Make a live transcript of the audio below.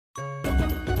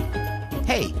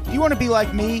Hey, do you want to be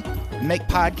like me and make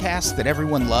podcasts that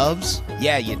everyone loves?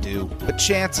 Yeah, you do. But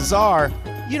chances are,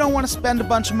 you don't want to spend a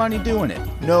bunch of money doing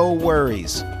it. No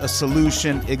worries. A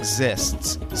solution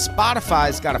exists.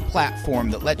 Spotify's got a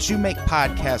platform that lets you make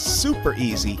podcasts super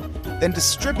easy, then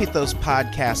distribute those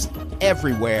podcasts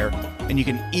everywhere, and you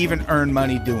can even earn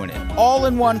money doing it. All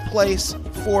in one place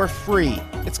for free.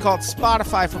 It's called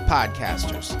Spotify for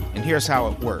Podcasters, and here's how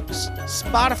it works.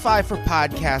 Spotify for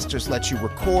Podcasters lets you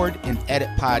record and edit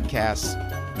podcasts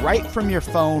right from your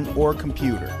phone or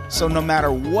computer. So no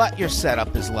matter what your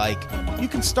setup is like, you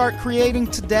can start creating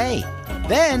today.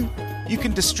 Then you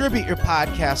can distribute your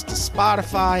podcast to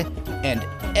Spotify and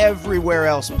everywhere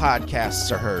else podcasts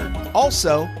are heard.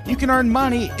 Also, you can earn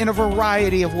money in a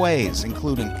variety of ways,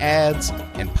 including ads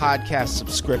and podcast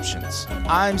subscriptions.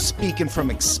 I'm speaking from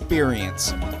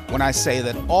experience when I say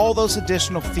that all those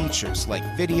additional features like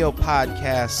video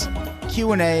podcasts,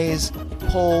 Q&As,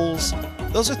 polls,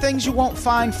 those are things you won't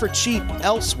find for cheap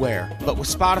elsewhere. But with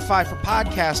Spotify for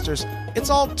Podcasters, it's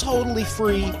all totally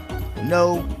free,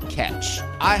 no catch.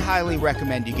 I highly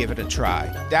recommend you give it a try.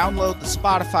 Download the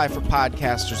Spotify for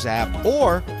Podcasters app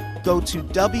or go to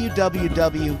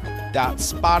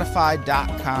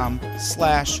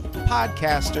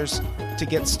www.spotify.com/podcasters to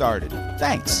get started.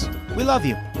 Thanks. We love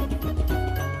you.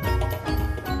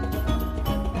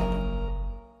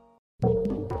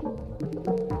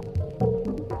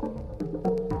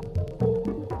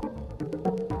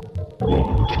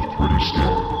 Welcome to Pretty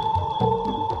Scary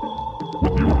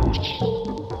with your hosts,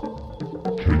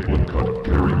 Caitlin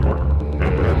Kari Martin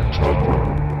and Adam Todd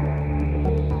Brown.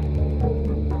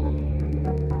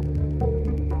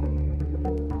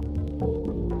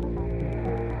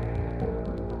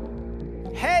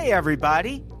 Hey,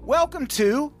 everybody. Welcome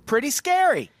to Pretty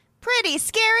Scary. Pretty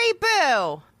Scary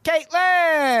Boo.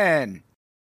 Caitlin!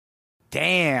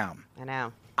 Damn. I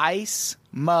know. Ice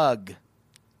mug.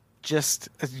 Just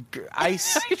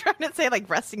ice. Are you trying to say like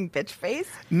resting bitch face?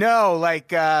 No,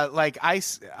 like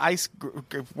ice.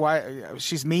 Why?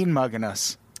 She's mean mugging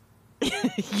us.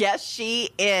 Yes, she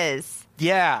is.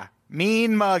 Yeah,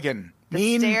 mean mugging.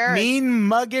 Mean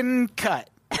mugging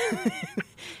cut.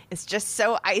 It's just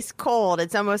so ice cold.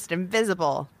 It's almost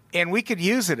invisible. And we could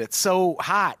use it. It's so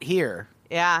hot here.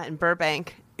 Yeah, in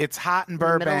Burbank. It's hot in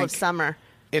Burbank. In the middle of summer.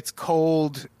 It's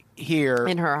cold here.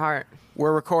 In her heart.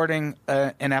 We're recording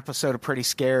an episode of Pretty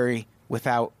Scary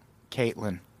without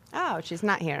Caitlin. Oh, she's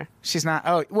not here. She's not.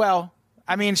 Oh, well,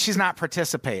 I mean, she's not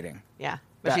participating. Yeah,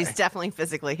 but she's definitely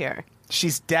physically here.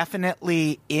 She's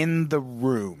definitely in the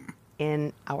room.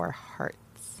 In our hearts.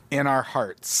 In our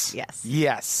hearts. Yes.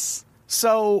 Yes.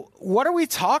 So, what are we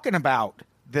talking about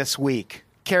this week?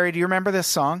 Carrie, do you remember this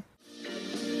song?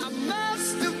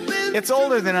 It's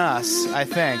older than us, I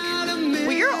think.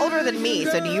 Well, you're older than me,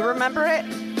 so do you remember it?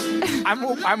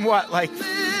 I'm what, like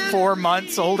 4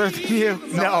 months older than you?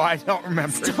 No, I don't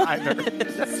remember it either.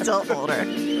 Still older.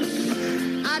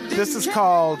 This is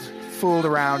called Fooled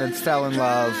Around and Fell in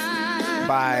Love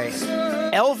by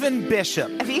Elvin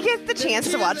Bishop. If you get the chance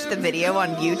to watch the video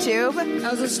on YouTube,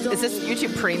 is this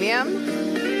YouTube Premium?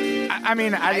 I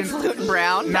mean, I didn't... Gluten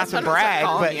Brown. Not to brag,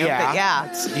 but yeah.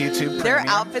 It's YouTube Premium. Their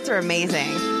outfits are amazing.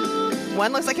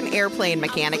 One looks like an airplane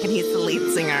mechanic, and he's the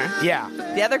lead singer. Yeah.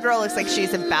 The other girl looks like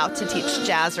she's about to teach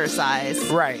jazzercise.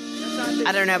 Right.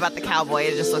 I don't know about the cowboy.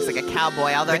 It just looks like a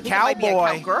cowboy, although I think it might be a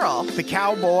cowgirl. The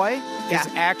cowboy is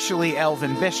actually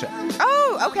Elvin Bishop.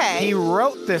 Oh, okay. He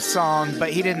wrote this song,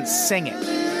 but he didn't sing it.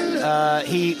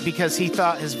 Because he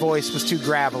thought his voice was too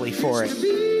gravelly for it.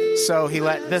 So he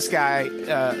let this guy,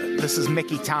 this is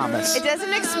Mickey Thomas. It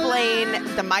doesn't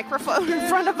explain the microphone in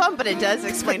front of him, but it does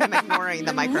explain him ignoring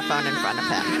the microphone in front of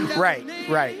him. Right.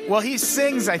 Well, he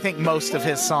sings, I think, most of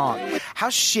his song. How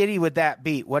shitty would that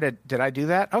be? Did I do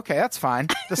that? Okay, that's fine.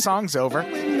 The song's over.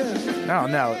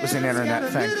 No, it was an internet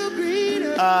thing.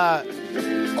 How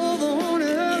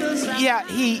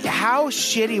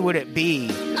shitty would it be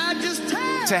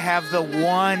to have the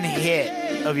one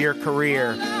hit of your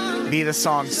career be the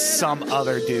song some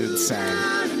other dude sang?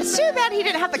 It's too bad he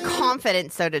didn't have the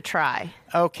confidence, though, to try.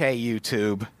 Okay,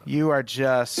 YouTube. You are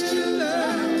just...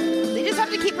 They just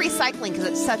have to keep recycling because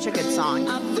it's such a good song.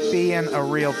 Being a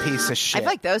real piece of shit. I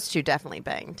feel like those two definitely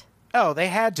banged. Oh, they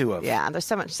had to have. Yeah, there's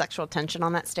so much sexual tension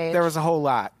on that stage. There was a whole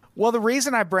lot. Well, the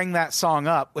reason I bring that song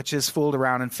up, which is Fooled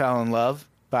Around and Fell in Love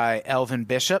by Elvin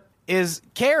Bishop, is,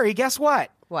 Carrie, guess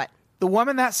what? What? The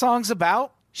woman that song's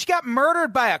about, she got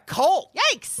murdered by a cult.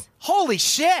 Yikes. Holy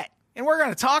shit. And we're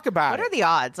going to talk about it. What are the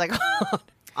odds? Like,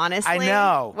 honestly, I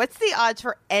know. What's the odds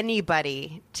for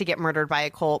anybody to get murdered by a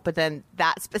cult, but then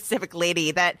that specific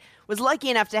lady that was lucky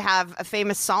enough to have a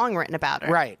famous song written about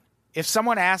her? Right. if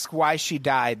someone asks why she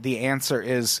died, the answer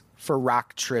is for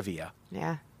rock trivia,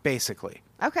 Yeah. basically.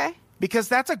 Okay. Because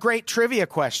that's a great trivia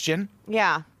question.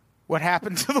 Yeah. What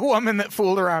happened to the woman that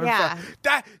fooled around? Yeah.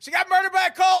 She got murdered by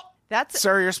a cult. That's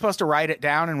Sir, you're supposed to write it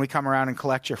down and we come around and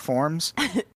collect your forms.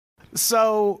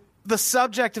 So the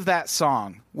subject of that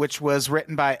song, which was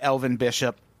written by Elvin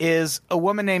Bishop, is a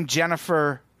woman named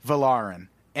Jennifer Villarin.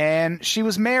 And she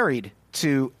was married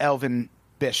to Elvin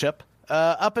Bishop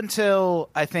up until,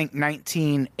 I think,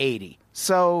 1980.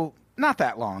 So not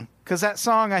that long, because that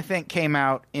song, I think, came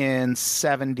out in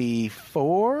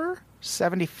 74,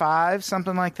 75,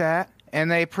 something like that. And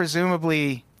they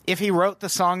presumably, if he wrote the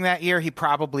song that year, he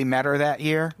probably met her that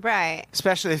year. right.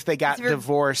 Especially if they got If you're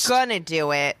divorced. Gonna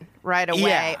do it right away.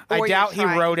 Yeah, I or doubt he you're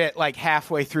trying- wrote it like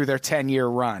halfway through their 10-year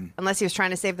run. unless he was trying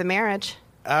to save the marriage,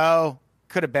 Oh,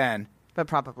 could have been. but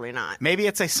probably not. Maybe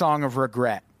it's a song of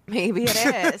regret. Maybe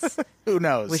it is. Who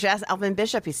knows? We should ask Elvin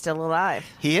Bishop. He's still alive.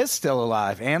 He is still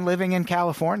alive and living in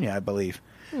California, I believe.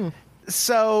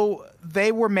 So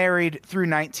they were married through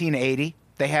 1980.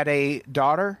 They had a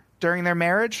daughter during their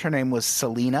marriage. Her name was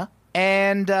Selena.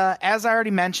 And as I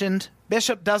already mentioned,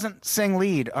 Bishop doesn't sing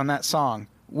lead on that song,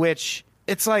 which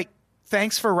it's like,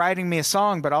 thanks for writing me a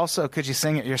song, but also could you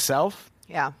sing it yourself?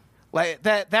 Yeah. Like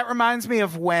that reminds me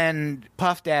of when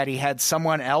Puff Daddy had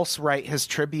someone else write his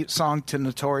tribute song to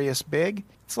Notorious Big.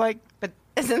 It's like, But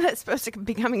isn't that supposed to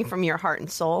be coming from your heart and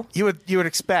soul? you would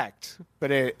expect, but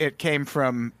it came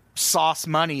from Sauce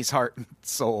Money's heart and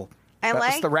soul. I That was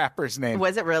like- the rapper's name.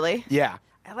 Was it really? Yeah.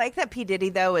 I like that P. Diddy,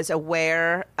 though, is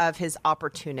aware of his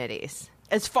opportunities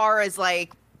as far as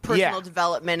like personal Yeah.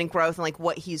 development and growth and like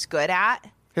what he's good at.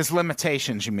 His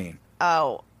limitations, you mean?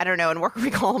 Oh, I don't know. In work, we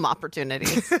call them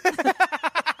opportunities.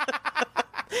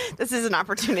 This is an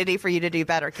opportunity for you to do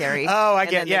better, Carrie. Oh, I And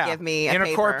get, then they yeah. give me a In a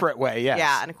paper. corporate way, yes.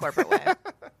 Yeah, in a corporate way.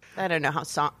 I don't know how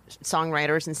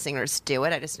songwriters and singers do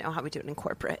it. I just know how we do it in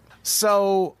corporate.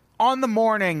 So on the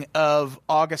morning of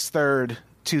August 3rd,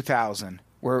 2000,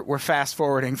 we're fast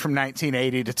forwarding from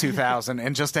 1980 to 2000,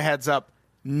 and just a heads up,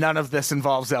 none of this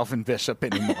involves Elvin Bishop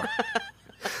anymore.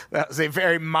 That was a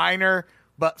very minor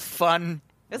but fun.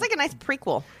 It was like a nice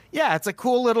prequel. Yeah, it's a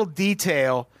cool little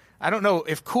detail. I don't know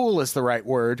if cool is the right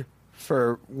word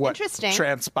for what Interesting.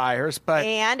 transpires, but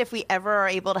And if we ever are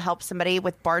able to help somebody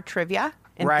with bar trivia,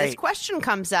 and this Right. question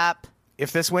comes up,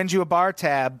 if this wins you a bar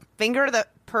tab, finger the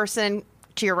person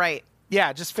to your right.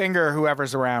 yeah, just finger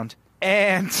whoever's around.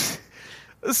 And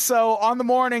so on the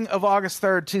morning of August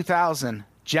 3rd, 2000,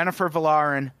 Jennifer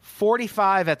Villarin,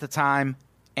 45 at the time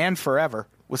and forever,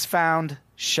 was found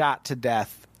shot to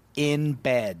death in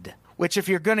bed. Which, if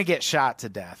you're going to get shot to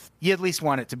death, you at least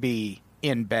want it to be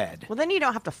in bed. Well, then you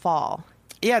don't have to fall.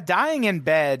 Yeah, dying in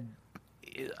bed,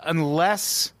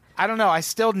 unless, I don't know, I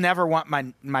still never want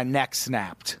my neck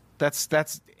snapped.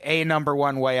 That's a number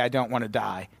one way I don't want to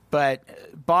die. But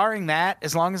barring that,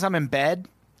 as long as I'm in bed,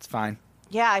 it's fine.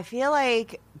 Yeah, I feel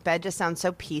like bed just sounds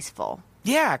so peaceful.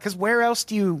 Yeah, because where else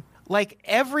do you... Like,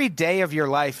 every day of your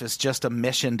life is just a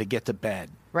mission to get to bed.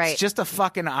 Right. It's just a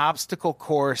fucking obstacle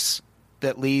course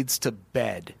that leads to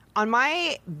bed. On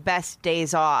my best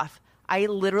days off, I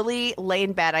literally lay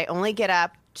in bed. I only get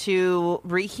up to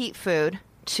reheat food,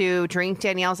 to drink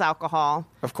Danielle's alcohol,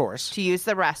 Of course. to use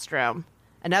the restroom.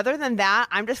 And other than that,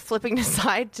 I'm just flipping to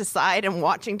side and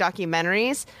watching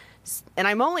documentaries. And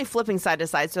I'm only flipping side to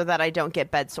side so that I don't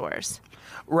get bed sores.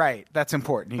 Right. That's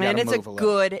important. You And gotta it's a move a little.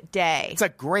 good day. It's a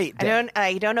great day.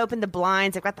 I don't open the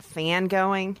blinds. I've got the fan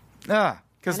going. Because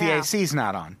I the know. AC's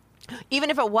not on. Even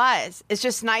if it was, it's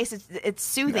just nice. It's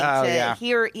soothing Oh, to yeah.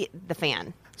 hear the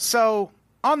fan. So,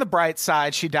 on the bright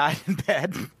side, she died in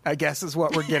bed, I guess is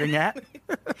what we're getting at.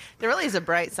 There really is a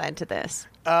bright side to this.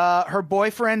 Her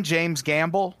boyfriend, James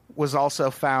Gamble, was also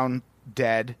found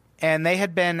dead, and they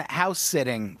had been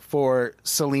house-sitting for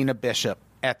Selena Bishop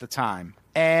at the time.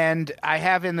 And I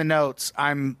have in the notes,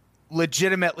 I'm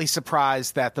legitimately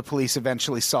surprised that the police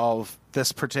eventually solved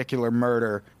this particular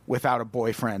murder without a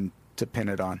boyfriend to pin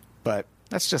it on. But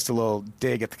that's just a little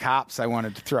dig at the cops I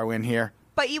wanted to throw in here.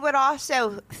 But you would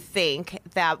also think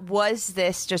that was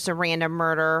this just a random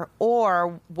murder,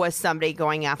 or was somebody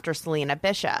going after Selena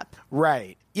Bishop?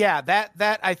 Right. Yeah, that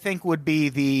I think would be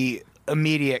the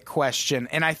immediate question.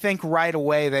 And I think right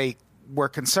away they were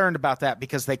concerned about that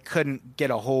because they couldn't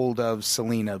get a hold of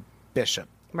Selena Bishop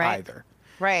either.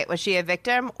 Right. Was she a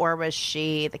victim or was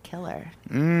she the killer?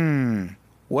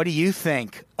 What do you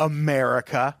think,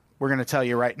 America? We're going to tell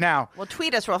you right now. Well,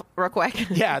 tweet us real quick.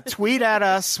 Yeah, tweet at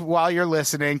us while you're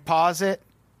listening. Pause it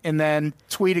and then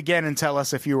tweet again and tell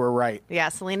us if you were right. Yeah,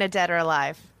 Selena dead or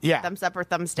alive. Yeah. Thumbs up or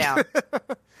thumbs down.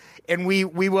 And we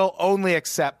will only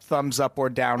accept thumbs up or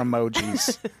down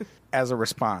emojis as a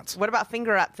response. What about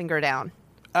finger up, finger down?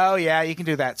 Oh, yeah, you can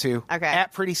do that too. Okay.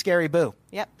 At Pretty Scary Boo.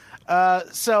 Yep.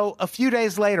 So a few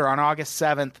days later, on August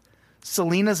 7th,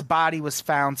 Selena's body was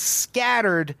found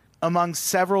scattered among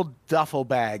several duffel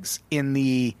bags in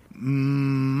the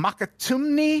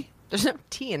Makatumni There's no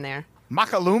T in there.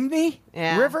 Macalumni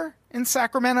Yeah. River in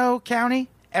Sacramento County.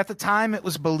 At the time, it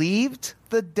was believed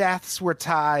the deaths were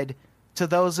tied to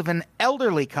those of an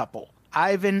elderly couple,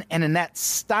 Ivan and Annette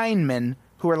Steinman,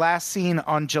 who were last seen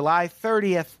on July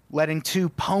 30th, letting two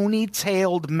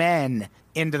ponytailed men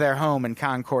into their home in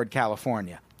Concord,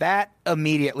 California. That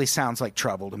immediately sounds like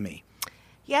trouble to me.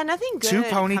 Yeah, nothing good Two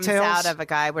comes ponytails? out of a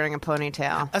guy wearing a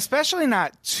ponytail. Especially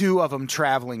not two of them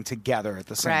traveling together at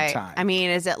the same Right. time. I mean,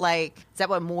 is that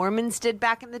what Mormons did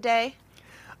back in the day?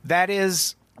 That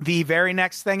is the very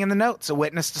next thing in the notes. A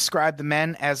witness described the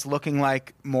men as looking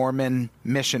like Mormon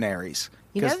missionaries.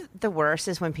 You know, the worst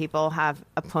is when people have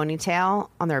a ponytail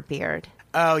on their beard.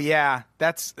 Oh, yeah.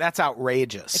 That's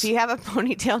outrageous. If you have a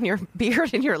ponytail in your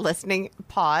beard and you're listening,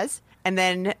 pause, and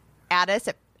then add us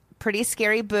at Pretty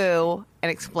Scary Boo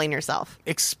and explain yourself.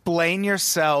 Explain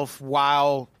yourself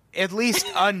while at least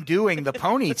undoing the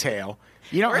ponytail.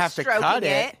 You don't Or have to stroking cut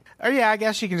it. it. Or, yeah, I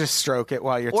guess you can just stroke it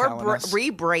while you're Or telling us.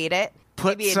 re-braid it.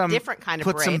 Put Maybe some, a different kind of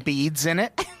put braid. some beads in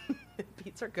it.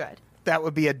 Beads are good. That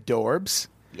would be adorbs.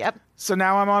 Yep. So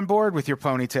now I'm on board with your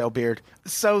ponytail beard.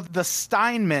 So the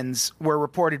Steinmans were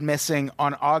reported missing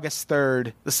on August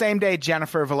 3rd, the same day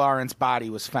Jennifer Villarin's body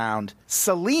was found.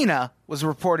 Selena was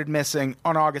reported missing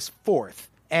on August 4th,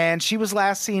 and she was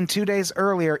last seen 2 days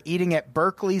earlier eating at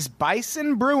Berkeley's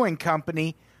Bison Brewing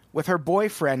Company with her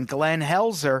boyfriend, Glenn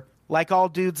Helzer. Like all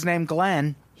dudes named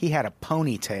Glenn, he had a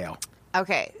ponytail.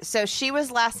 Okay, so she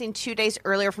was last seen 2 days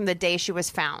earlier from the day she was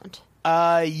found.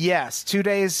 Yes, 2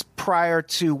 days prior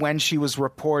to when she was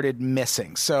reported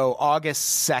missing. So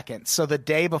August 2nd. So the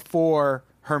day before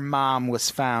her mom was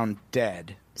found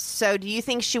dead. So do you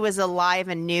think she was alive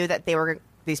and knew that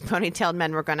these ponytailed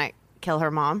men were going to kill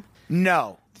her mom?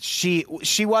 No, she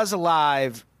was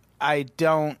alive.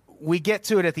 We get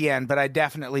to it at the end, but I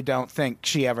definitely don't think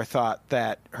she ever thought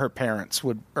that her parents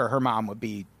would, or her mom would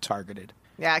be targeted.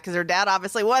 Yeah, because her dad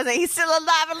obviously wasn't. He's still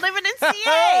alive and living in CA.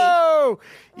 Oh!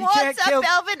 You can't What's kill... up,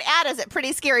 Elvin? Add us at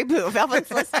Pretty Scary Boo. If Elvin's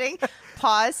listening,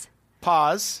 pause.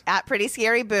 At Pretty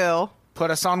Scary Boo. Put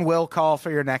us on will call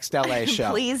for your next LA show.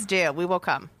 Please do. We will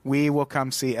come. We will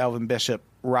come see Elvin Bishop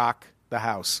rock the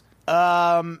house.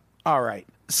 All right.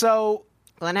 So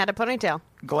Glenn had a ponytail.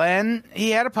 Glenn,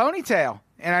 he had a ponytail.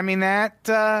 And I mean,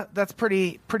 that's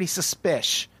pretty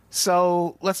suspicious.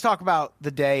 So let's talk about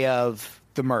the day of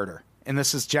the murder. And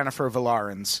this is Jennifer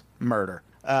Villarin's murder.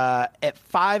 At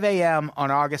 5 a.m.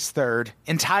 on August 3rd,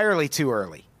 entirely too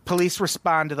early, police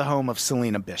respond to the home of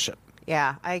Selena Bishop.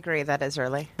 Yeah, I agree. That is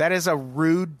early. That is a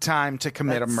rude time to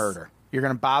commit a murder. You're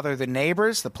going to bother the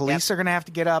neighbors. The police are going to have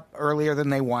to get up earlier than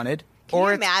they wanted. Can you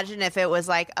imagine if it was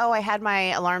like, oh, I had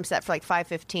my alarm set for like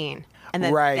 5:15, and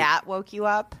then that woke you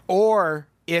up? Or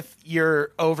if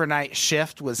your overnight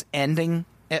shift was ending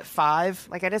at 5.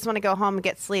 Like, I just want to go home and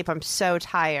get sleep. I'm so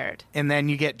tired. And then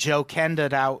you get Joe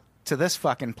Kenda'd out to this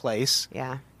fucking place.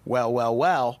 Yeah.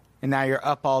 Well. And now you're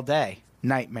up all day.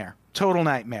 Nightmare. Total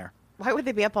nightmare. Why would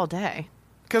they be up all day?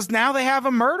 Because now they have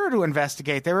a murder to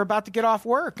investigate. They were about to get off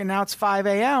work, and now it's 5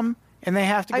 a.m., and they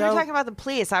have to go. You're talking about the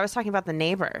police. I was talking about the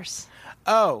neighbors.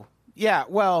 Oh, yeah.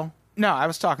 Well, no, I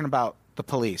was talking about the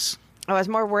police. I was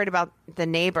more worried about the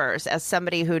neighbors as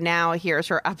somebody who now hears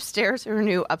her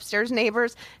new upstairs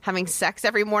neighbors having sex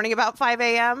every morning about 5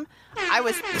 a.m. I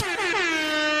was...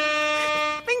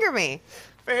 Finger me.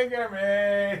 Finger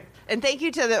me. And thank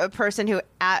you to the person who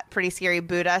at Pretty Scary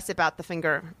booed us about the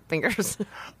fingers.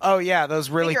 Oh, yeah, those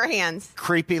really finger hands.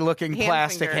 Creepy-looking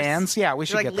plastic fingers. hands. Yeah, we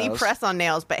should They're get like those. Lee press on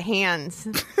nails, but hands.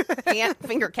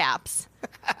 Finger caps.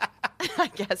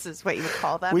 I guess is what you would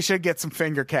call them. We should get some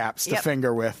finger caps to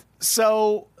finger with.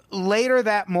 So later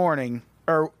that morning,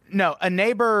 a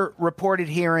neighbor reported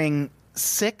hearing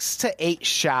 6 to 8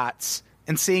 shots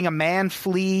and seeing a man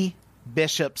flee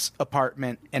Bishop's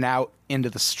apartment and out into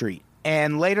the street.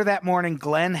 And later that morning,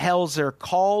 Glenn Helzer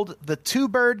called the Two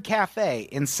Bird Cafe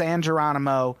in San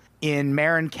Geronimo in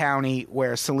Marin County,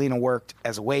 where Selena worked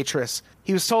as a waitress.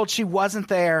 He was told she wasn't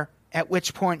there, at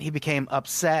which point he became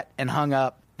upset and hung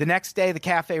up. The next day, the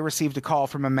cafe received a call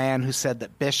from a man who said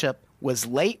that Bishop was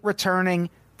late returning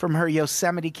from her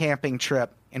Yosemite camping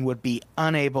trip and would be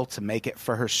unable to make it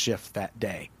for her shift that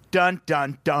day. Dun,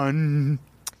 dun, dun.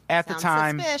 At the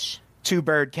time, Two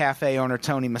Bird Cafe owner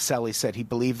Tony Maselli said he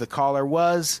believed the caller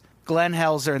was Glenn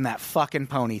Helzer in that fucking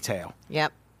ponytail.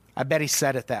 Yep. I bet he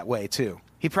said it that way, too.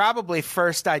 He probably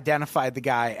first identified the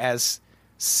guy as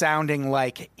sounding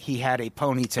like he had a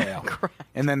ponytail. Correct.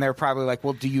 And then they're probably like,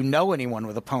 well, do you know anyone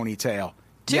with a ponytail?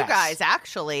 Two Yes. guys,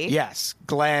 actually. Yes.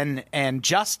 Glenn and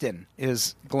Justin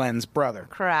is Glenn's brother.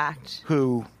 Correct.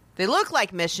 Who, They look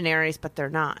like missionaries, but they're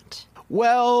not.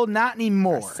 well, not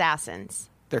anymore. Assassins.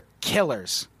 They're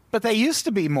killers. But they used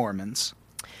to be Mormons.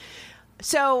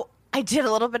 So I did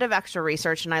a little bit of extra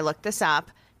research and I looked this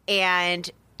up. And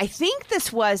I think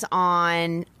this was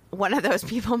on one of those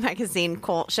People Magazine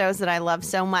cult shows that I love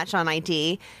so much on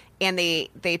ID. And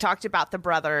they talked about the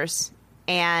brothers.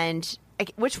 And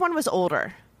which one was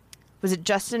older? Was it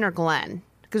Justin or Glenn?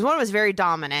 Because one was very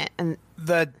dominant. And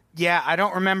I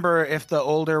don't remember if the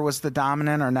older was the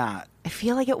dominant or not. I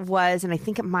feel like it was. And I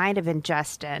think it might have been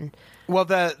Justin. Well,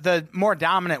 the more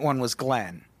dominant one was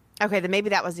Glenn. Okay, then maybe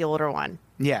that was the older one.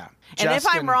 Yeah. And if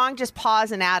Justin- I'm wrong, just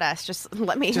pause and add us. Just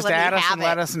let me just let add me us have and it.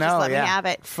 let us know. Just let yeah. me have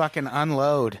it. Fucking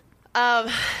unload.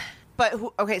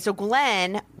 Okay, so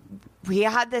Glenn, we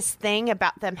had this thing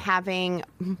about them having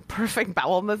perfect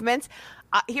bowel movements.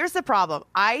 Here's the problem.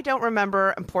 I don't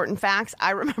remember important facts.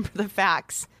 I remember the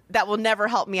facts that will never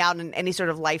help me out in any sort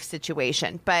of life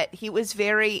situation. But he was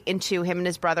very into him and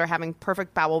his brother having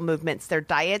perfect bowel movements, their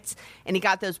diets. And he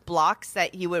got those blocks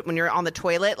that you would, when you're on the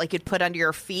toilet, like you'd put under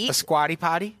your feet. A squatty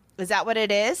potty? Is that what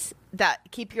it is? That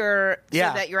keep your,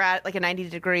 Yeah. so that you're at like a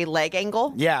 90-degree leg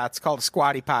angle? Yeah, it's called a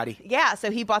squatty potty. Yeah, so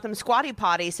he bought them squatty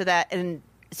potty so that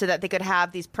they could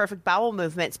have these perfect bowel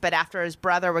movements. But after his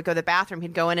brother would go to the bathroom,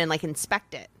 he'd go in and like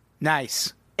inspect it.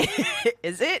 Nice.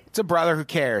 Is it? It's a brother who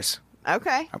cares.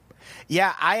 Okay.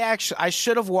 Yeah, I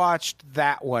should have watched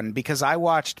that one because I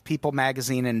watched People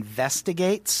Magazine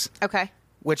Investigates, Okay.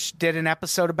 which did an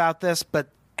episode about this. But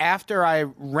after I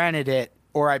rented it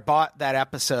or I bought that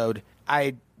episode,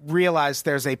 I realized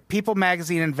there's a People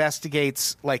Magazine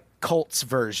Investigates like cults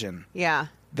version Yeah.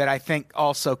 that I think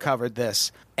also covered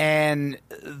this. And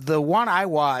the one I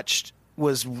watched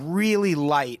was really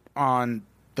light on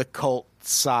the cult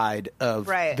side of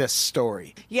Right. this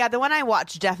story. Yeah, the one I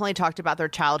watched definitely talked about their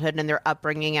childhood and their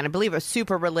upbringing, and I believe it was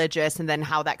super religious, and then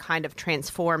how that kind of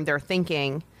transformed their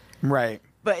thinking. Right.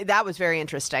 But that was very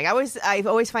interesting. I've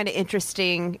always find it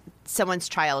interesting someone's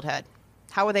childhood,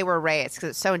 how they were raised, because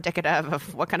it's so indicative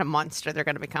of what kind of monster they're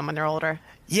going to become when they're older.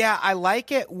 Yeah, I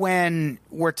like it when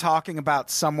we're talking about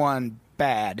someone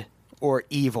bad or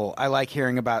evil. I like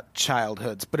hearing about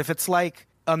childhoods. But if it's like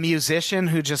a musician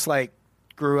who just like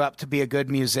grew up to be a good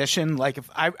musician, like if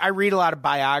I read a lot of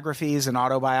biographies and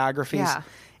autobiographies, Yeah.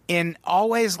 and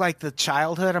always like the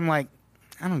childhood, I'm like,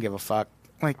 I don't give a fuck.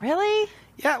 Like, Really?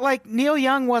 yeah, like Neil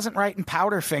Young wasn't writing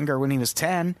Powderfinger when he was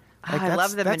 10. Like, I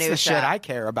love the that's the minutia. shit I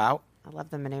care about. I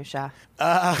love the minutia.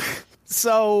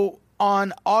 So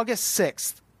on August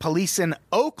 6th, police in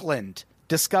Oakland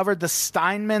discovered the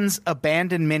Steinmans'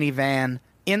 abandoned minivan.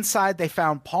 Inside, they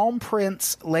found palm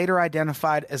prints later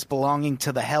identified as belonging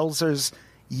to the Helzers'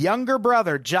 younger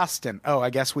brother, Justin. Oh, I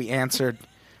guess we answered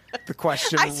the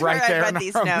question I swear right there. I in read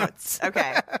these our notes.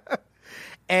 Okay.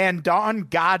 And Don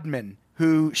Godman,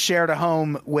 who shared a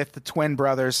home with the twin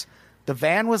brothers. The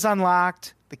van was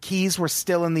unlocked. The keys were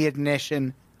still in the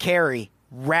ignition. Kari,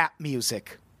 rap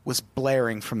music was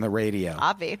blaring from the radio.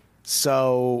 Obvi.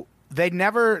 So they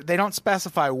don't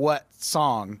specify what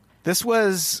song. This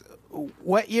was,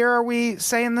 what year are we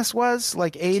saying this was?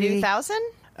 Like 80? 2000?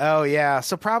 Oh, yeah.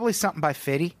 So probably something by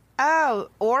Fitty. Oh,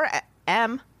 or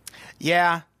M.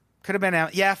 Yeah. Could have been,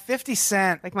 yeah, 50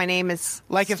 Cent. Like my name is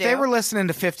Like if Stu. they were listening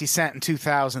to 50 Cent in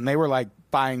 2000, they were like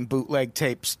buying bootleg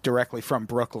tapes directly from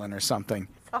Brooklyn or something.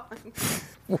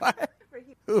 What?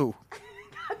 Who?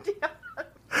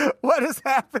 What has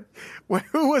happened?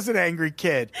 Who was an angry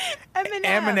kid? Eminem.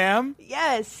 Eminem?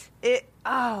 Yes. It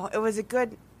was a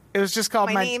good. It was just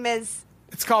called My name is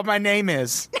It's called My Name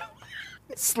Is.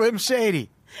 Slim Shady.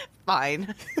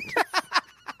 fine.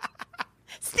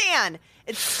 Stan.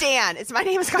 It's Stan. My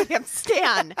name is goddamn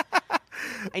Stan.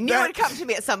 I knew it would come to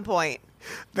me at some point.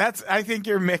 I think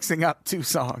you're mixing up two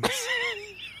songs.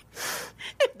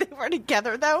 If they were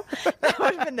together, though, that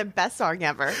would have been the best song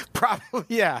ever. Probably,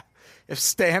 yeah. If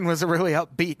Stan was a really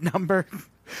upbeat number,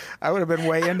 I would have been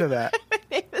way into that. My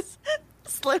name is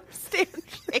Slim Stan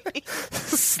Shady.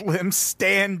 Slim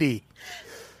Standy.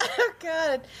 Oh,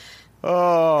 God.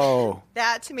 Oh.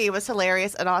 That, to me, was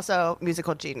hilarious and also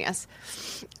musical genius.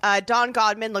 Dawn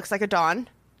Godman looks like a Dawn.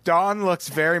 Dawn looks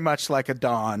very much like a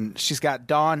Dawn. She's got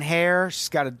Dawn hair. She's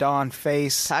got a Dawn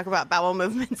face. Talk about bowel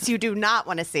movements you do not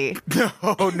want to see.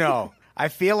 Oh, no. I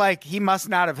feel like he must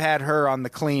not have had her on the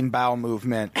clean bowel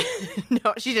movement.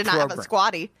 No, she did not have a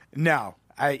squatty. No.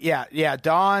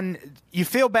 Dawn, you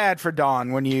feel bad for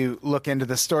Dawn when you look into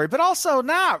the story, but also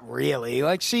not really.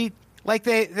 Like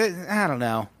I don't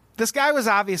know. This guy was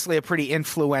obviously a pretty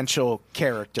influential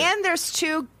character. And there's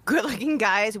two good-looking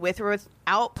guys with or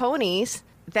without ponies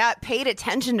that paid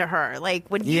attention to her. Like,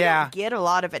 when you don't get a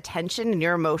lot of attention and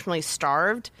you're emotionally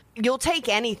starved, you'll take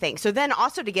anything. So then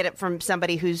also to get it from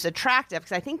somebody who's attractive,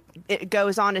 because I think it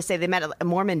goes on to say they met at a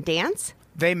Mormon dance.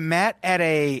 They met at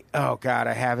oh, God,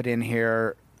 I have it in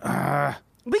here.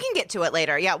 We can get to it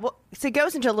later. Yeah, well, so it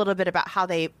goes into a little bit about how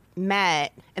they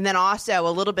met, and then also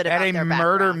a little bit about their background. At a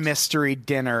murder mystery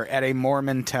dinner at a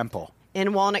Mormon temple.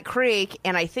 In Walnut Creek,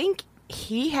 and I think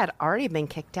he had already been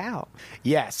kicked out.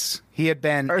 Yes, he had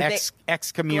been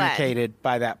excommunicated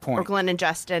by that point. Or Glenn and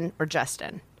Justin, or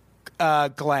Justin?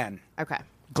 Glenn. Okay.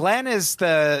 Glenn is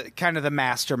the kind of the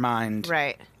mastermind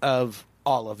of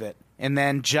all of it. And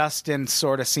then Justin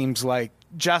sort of seems like,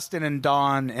 Justin and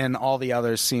Dawn and all the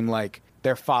others seem like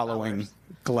they're following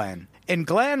Glenn. And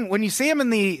Glenn, when you see him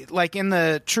in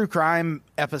the true crime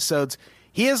episodes,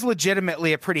 he is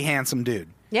legitimately a pretty handsome dude.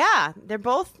 Yeah, they're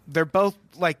both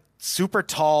like super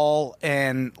tall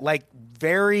and like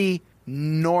very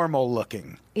normal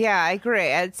looking. Yeah, I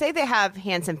agree. I'd say they have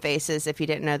handsome faces if you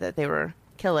didn't know that they were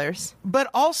killers. But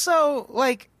also,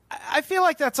 like, I feel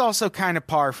like that's also kind of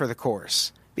par for the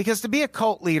course. Because to be a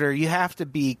cult leader, you have to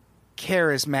be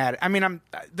charismatic. I mean,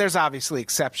 there's obviously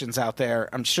exceptions out there,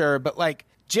 I'm sure, but like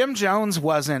Jim Jones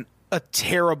wasn't a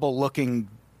terrible looking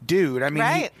dude. I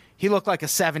mean, he looked like a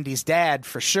 70s dad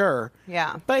for sure.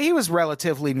 Yeah. But he was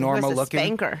relatively normal looking.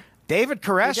 Spanker. David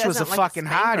Koresh was a fucking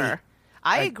hottie.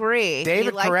 I agree.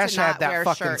 David Koresh had that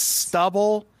fucking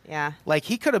stubble. Yeah. Like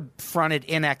he could have fronted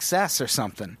In Excess or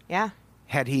something. Yeah.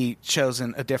 Had he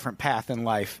chosen a different path in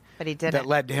life. But he didn't. That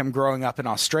led to him growing up in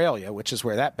Australia, which is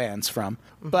where that band's from.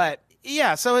 Mm-hmm. But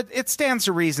yeah, so it stands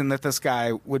to reason that this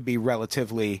guy would be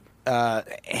relatively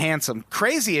handsome.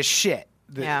 Crazy as shit.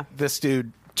 This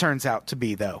dude turns out to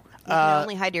be, though. You can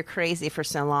only hide your crazy for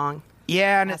so long.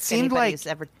 Yeah, and it seemed like who's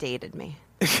ever dated me.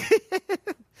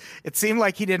 It seemed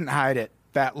like he didn't hide it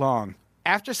that long.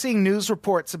 After seeing news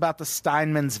reports about the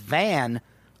Steinmans' van,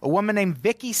 a woman named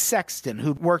Vicky Sexton,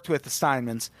 who worked with the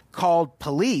Steinmans, called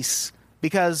police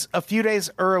because a few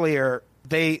days earlier,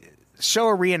 they show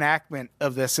a reenactment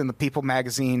of this in the People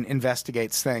magazine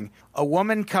Investigates thing. A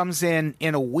woman comes in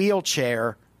a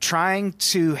wheelchair trying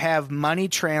to have money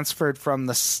transferred from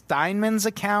the Steinmans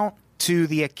account to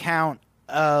the account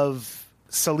of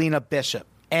Selena Bishop.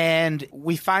 And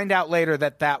we find out later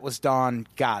that was Dawn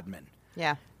Godman.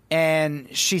 Yeah.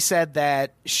 And she said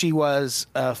that she was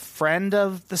a friend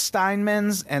of the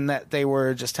Steinmans and that they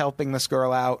were just helping this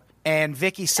girl out. And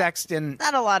Vicky Sexton...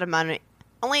 Not a lot of money.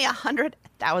 Only $100,000.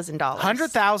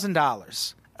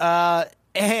 $100,000.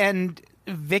 And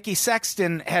Vicky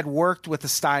Sexton had worked with the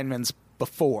Steinmans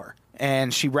before.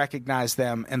 And she recognized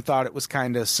them and thought it was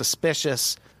kind of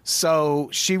suspicious. So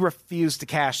she refused to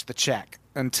cash the check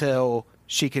until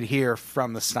she could hear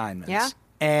from the Steinmans. Yeah.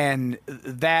 And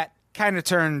that kind of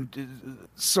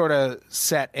sort of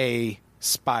set a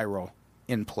spiral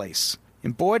in place.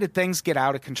 And boy, did things get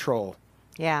out of control.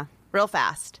 Yeah, real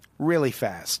fast. Really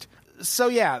fast. So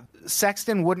yeah,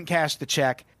 Sexton wouldn't cash the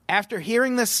check. After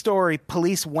hearing this story,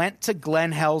 police went to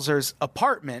Glenn Helzer's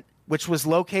apartment, which was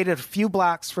located a few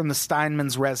blocks from the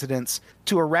Steinmans' residence,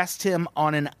 to arrest him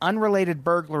on an unrelated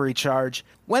burglary charge.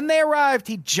 When they arrived,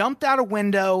 he jumped out a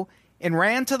window and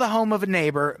ran to the home of a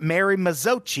neighbor, Mary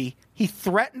Mazzocchi. He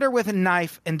threatened her with a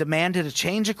knife and demanded a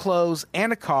change of clothes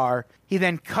and a car. He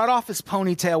then cut off his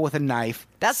ponytail with a knife.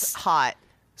 That's hot.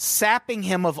 Sapping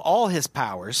him of all his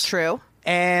powers. True.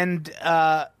 And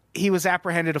he was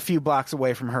apprehended a few blocks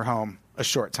away from her home a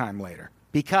short time later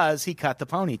because he cut the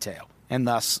ponytail and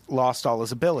thus lost all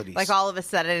his abilities. Like all of a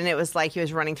sudden, it was like he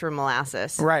was running through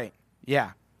molasses. Right.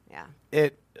 Yeah. Yeah.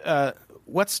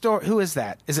 What story? Who is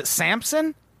that? Is it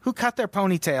Samson? Who cut their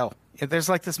ponytail? There's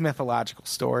like this mythological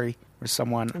story where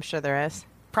someone... I'm sure there is.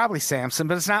 Probably Samson,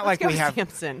 but it's not Let's like we have...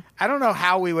 Samson. I don't know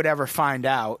how we would ever find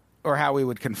out or how we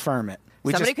would confirm it.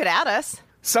 Somebody could add us.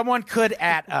 Someone could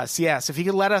at us, yes. If you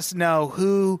could let us know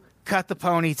who cut the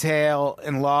ponytail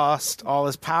and lost all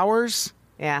his powers.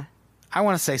 Yeah. I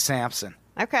want to say Samson.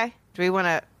 Okay. Do we want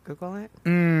to Google it?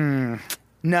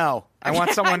 No. I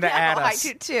want someone to add us. I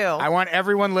do too. I want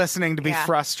everyone listening to be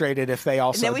frustrated if they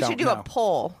also don't know. And then we should do a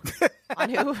poll on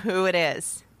who it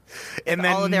is. And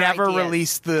then never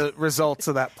release the results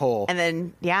of that poll. And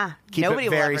then, keep nobody it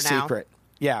very will ever know. secret.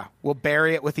 Yeah, we'll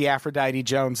bury it with the Aphrodite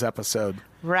Jones episode.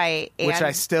 Right. Which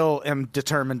I still am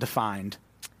determined to find.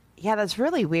 Yeah, that's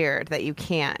really weird that you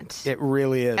can't. It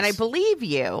really is. And I believe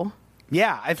you.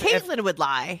 Yeah. Caitlin would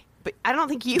lie, but I don't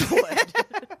think you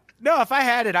would. No, if I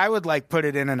had it, I would put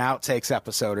it in an outtakes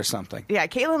episode or something. Yeah,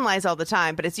 Caitlin lies all the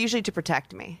time, but it's usually to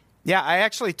protect me. Yeah, I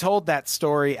actually told that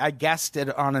story. I guested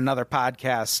on another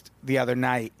podcast the other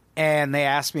night, and they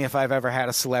asked me if I've ever had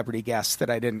a celebrity guest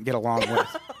that I didn't get along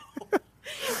with.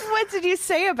 What did you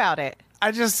say about it?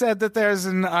 I just said that there's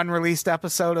an unreleased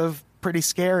episode of Pretty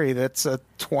Scary that's a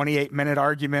 28-minute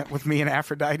argument with me and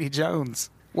Aphrodite Jones.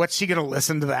 What's she going to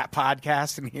listen to that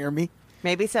podcast and hear me?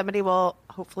 Maybe somebody will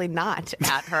hopefully not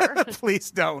at her.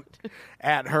 Please don't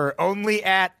at her. Only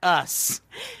at us.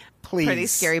 Please. Pretty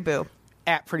Scary Boo.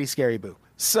 At Pretty Scary Boo.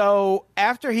 So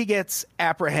after he gets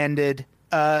apprehended,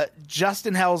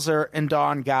 Justin Helzer and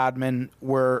Dawn Godman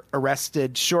were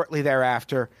arrested shortly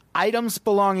thereafter. Items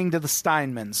belonging to the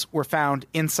Steinmans were found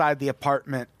inside the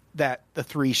apartment that the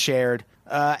three shared,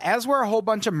 as were a whole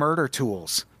bunch of murder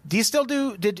tools. Do you still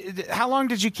do? How long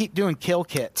did you keep doing kill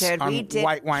kits on we did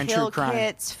White Wine kill True Crime?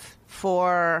 kits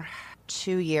for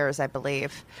 2 years, I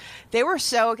believe. They were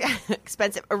so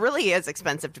expensive. It really is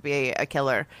expensive to be a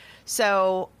killer.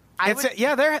 So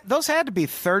those had to be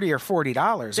 $30 or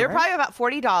 $40. They're right? probably about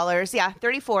 $40. Yeah,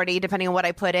 30, 40, depending on what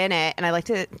I put in it. And I like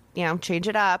to, change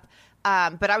it up.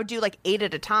 But I would do 8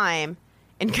 at a time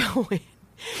and go in.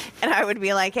 And I would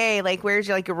be like, hey, where's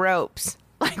your ropes?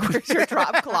 Where's your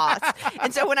drop cloths?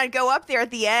 And so when I'd go up there at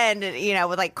the end,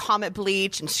 with Comet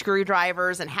bleach and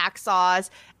screwdrivers and hacksaws,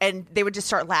 and they would just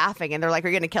start laughing. And they're like, are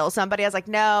you going to kill somebody? I was like,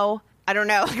 no, I don't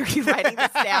know. Are you writing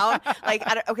this down?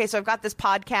 Okay, so I've got this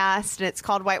podcast, and it's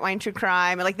called White Wine True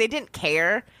Crime. And they didn't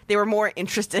care. They were more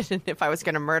interested in if I was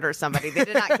going to murder somebody. They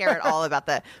did not care at all about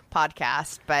the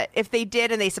podcast. But if they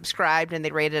did and they subscribed and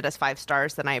they rated us 5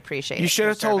 stars, then I appreciate it. You should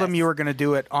have told them you were going to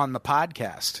do it on the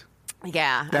podcast.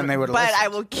 Yeah. Then they would have But listened. I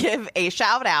will give a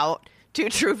shout out to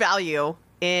True Value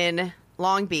in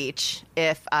Long Beach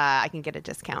if I can get a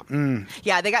discount.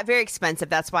 Yeah, they got very expensive.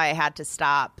 That's why I had to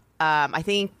stop. I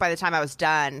think by the time I was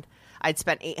done, I'd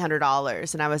spent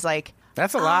 $800. And I was like...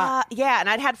 That's a lot. Yeah, and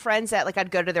I'd had friends that, I'd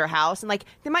go to their house, and,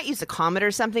 they might use the Comet or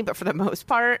something, but for the most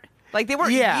part, they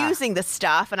weren't using the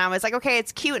stuff. And I was like, okay,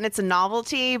 it's cute and it's a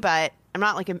novelty, but I'm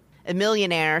not, a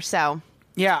millionaire, so...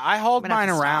 Yeah, I hauled mine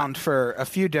around for a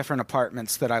few different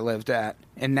apartments that I lived at,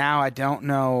 and now I don't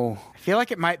know. I feel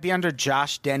like it might be under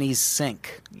Josh Denny's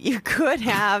sink. You could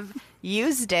have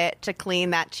used it to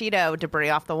clean that Cheeto debris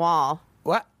off the wall.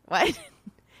 What? What?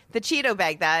 The Cheeto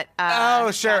bag that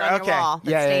sure, got on okay. your wall,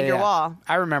 that stained your wall.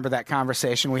 I remember that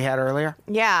conversation we had earlier.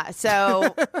 Yeah,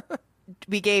 so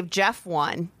we gave Jeff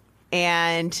one,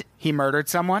 and... He murdered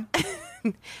someone?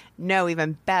 No,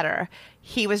 even better.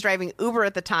 He was driving Uber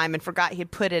at the time and forgot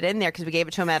he'd put it in there because we gave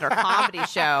it to him at our comedy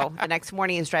show. The next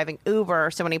morning, he was driving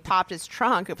Uber. So when he popped his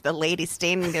trunk, with the lady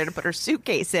standing there to put her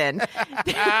suitcase in,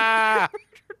 there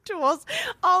were tools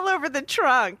all over the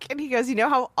trunk. And he goes, you know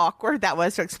how awkward that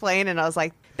was to explain? And I was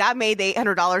like, that made the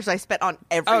 $800 I spent on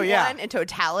everyone in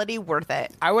totality worth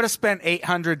it. I would have spent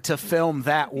 $800 to film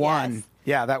that one. Yes.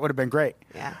 Yeah, that would have been great.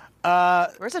 Yeah.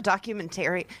 Where's a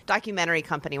documentary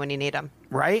company when you need them?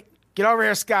 Right? Get over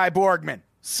here, Sky Borgman.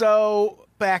 So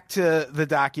back to the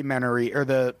documentary or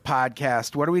the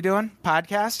podcast. What are we doing?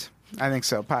 Podcast? I think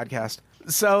so. Podcast.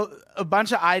 So a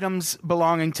bunch of items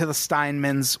belonging to the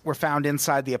Steinmans were found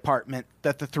inside the apartment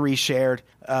that the three shared,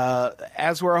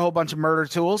 as were a whole bunch of murder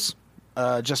tools.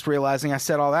 Just realizing I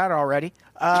said all that already.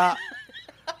 A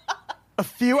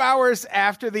few hours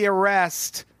after the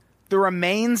arrest, the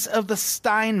remains of the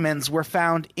Steinmans were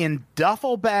found in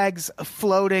duffel bags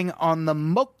floating on the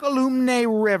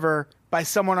Mokelumne River by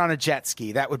someone on a jet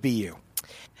ski. That would be you.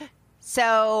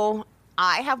 So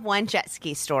I have one jet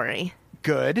ski story.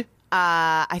 Good.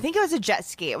 I think it was a jet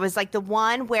ski. It was the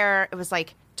one where it was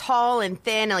tall and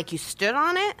thin and you stood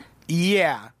on it.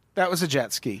 Yeah, that was a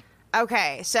jet ski.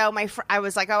 Okay, so I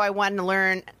was like, I wanted to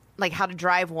learn how to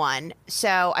drive one.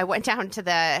 So I went down to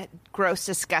the gross,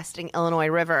 disgusting Illinois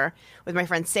River with my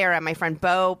friend Sarah. My friend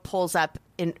Bo pulls up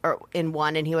in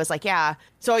one, and he was like, yeah,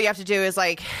 so all you have to do is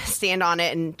stand on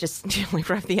it and just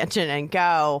rev the engine and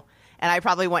go. And I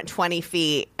probably went 20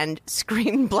 feet and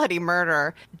screamed bloody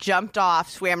murder, jumped off,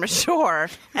 swam ashore,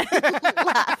 and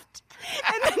left.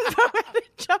 And then Bo had to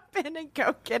jump in and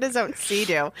go get his own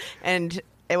Sea-Doo. And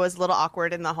it was a little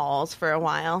awkward in the halls for a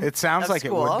while. It sounds like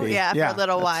school. It would be. Yeah, for a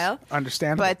little while.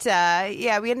 Understandable. But,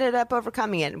 we ended up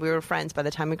overcoming it. We were friends by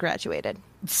the time we graduated.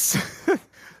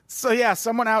 So, yeah,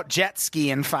 someone out jet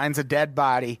skiing finds a dead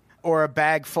body or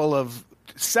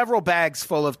several bags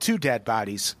full of 2 dead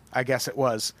bodies, I guess it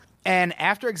was. And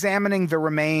after examining the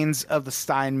remains of the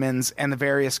Steinmans and the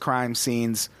various crime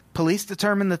scenes, police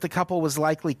determined that the couple was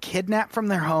likely kidnapped from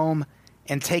their home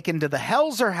and taken to the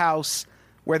Helzer house,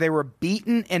 where they were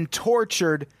beaten and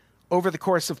tortured over the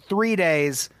course of 3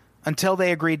 days until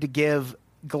they agreed to give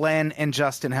Glenn and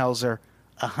Justin Helzer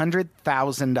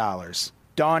 $100,000.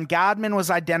 Dawn Godman was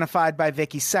identified by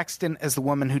Vicky Sexton as the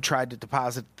woman who tried to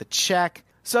deposit the check.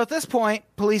 So at this point,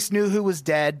 police knew who was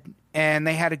dead, and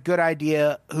they had a good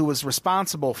idea who was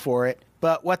responsible for it.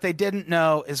 But what they didn't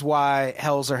know is why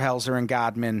Helzer, and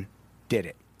Godman did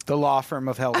it. The law firm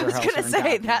of Helzer, I was and going to say,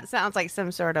 Godman. that sounds like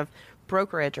some sort of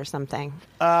brokerage or something.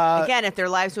 Again, if their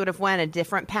lives would have went a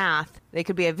different path, they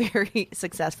could be a very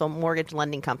successful mortgage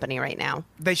lending company right now.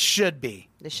 They should be.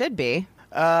 They should be.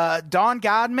 Dawn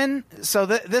Godman. So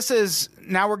this is,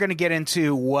 now we're going to get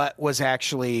into what was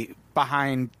actually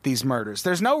behind these murders.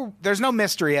 There's no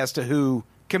mystery as to who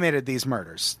committed these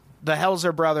murders. The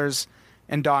Helzer brothers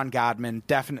and Dawn Godman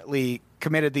definitely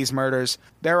committed these murders.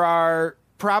 There are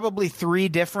probably 3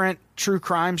 different true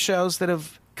crime shows that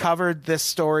have covered this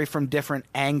story from different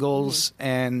angles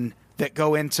and that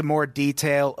go into more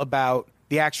detail about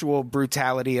the actual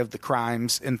brutality of the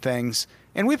crimes and things.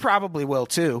 And we probably will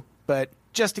too, but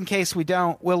just in case we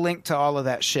don't, we'll link to all of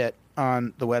that shit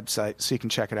on the website so you can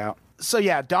check it out. So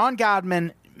yeah, Dawn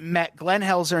Godman met Glenn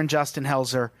Helzer and Justin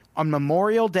Helzer on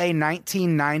Memorial Day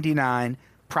 1999,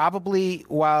 probably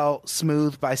while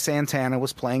Smooth by Santana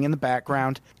was playing in the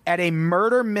background, at a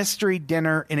murder mystery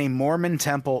dinner in a Mormon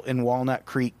temple in Walnut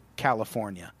Creek,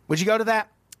 California. Would you go to that?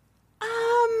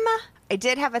 I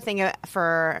did have a thing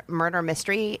for murder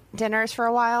mystery dinners for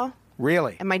a while.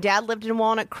 Really? And my dad lived in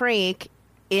Walnut Creek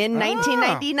in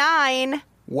 1999.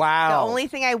 Wow. The only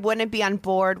thing I wouldn't be on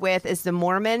board with is the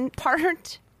Mormon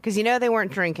part, because they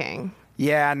weren't drinking.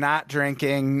 Yeah, not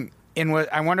drinking.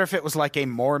 I wonder if it was like a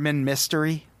Mormon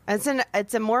mystery.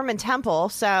 It's a Mormon temple,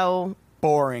 so...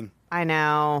 Boring. I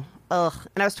know. Ugh.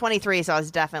 And I was 23, so I was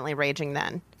definitely raging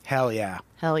then. Hell yeah.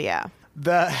 Hell yeah.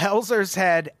 The Helzers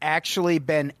had actually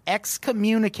been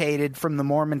excommunicated from the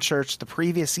Mormon Church the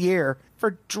previous year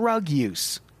for drug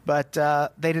use, but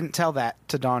they didn't tell that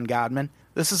to Dawn Godman.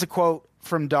 This is a quote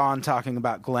from Dawn talking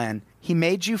about Glenn. He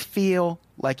made you feel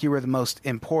like you were the most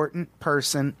important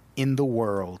person in the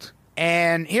world.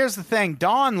 And here's the thing.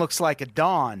 Dawn looks like a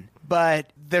Dawn, but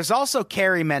there's also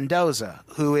Kari Mendoza,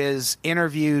 who is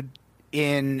interviewed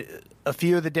in a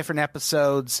few of the different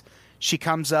episodes. She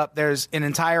comes up. There's an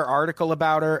entire article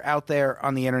about her out there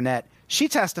on the internet. She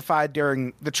testified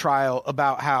during the trial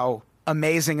about how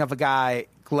amazing of a guy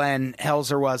Glenn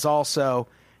Helzer was also.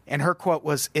 And her quote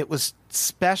was, "It was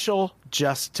special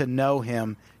just to know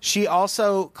him." She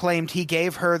also claimed he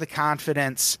gave her the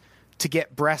confidence to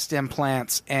get breast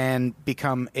implants and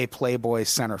become a Playboy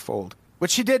centerfold,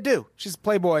 which she did do. She's a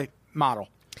Playboy model.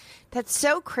 That's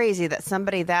so crazy that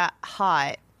somebody that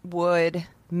hot would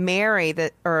marry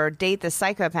or date the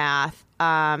psychopath.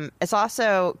 It's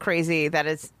also crazy that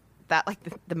it's that like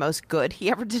the most good he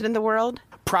ever did in the world.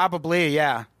 Probably,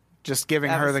 yeah. Just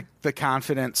giving her the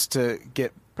confidence to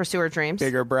pursue her dreams,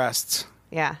 bigger breasts.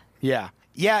 Yeah.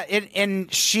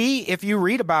 And she, if you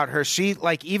read about her, she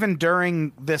like even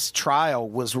during this trial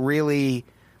was really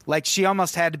like she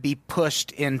almost had to be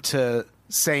pushed into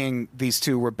saying these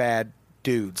two were bad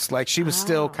dudes. Like she was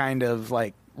still kind of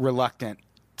like reluctant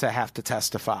to have to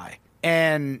testify.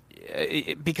 And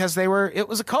because it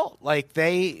was a cult. Like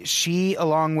she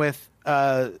along with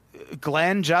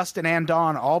Glenn, Justin, and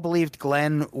Dawn all believed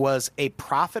Glenn was a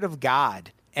prophet of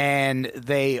God. And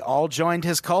they all joined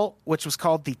his cult, which was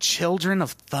called the Children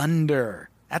of Thunder.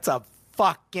 That's a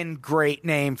fucking great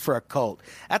name for a cult.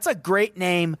 That's a great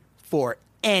name for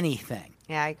anything.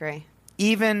 Yeah, I agree.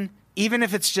 Even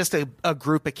if it's just a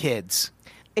group of kids.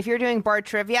 If you're doing bar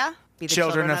trivia, be the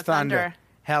Children of Thunder.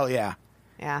 Hell yeah.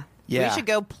 Yeah. Yeah. We should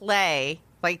go play,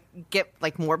 get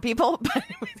more people,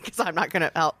 because I'm not going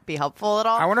to be helpful at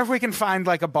all. I wonder if we can find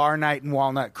like a bar night in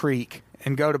Walnut Creek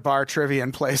and go to bar trivia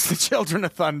and play the Children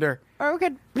of Thunder. Or we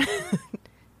could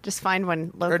just find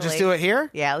one locally. Or just do it here?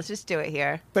 Yeah, let's just do it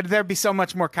here. But there'd be so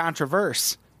much more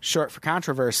controversy, short for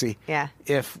controversy. Yeah.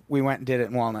 If we went and did it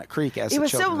in Walnut Creek as it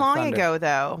was so long ago,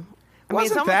 though. It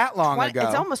wasn't that long ago.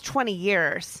 It's almost 20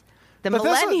 years. But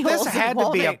millennials this had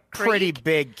to be a pretty Creek,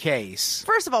 big case.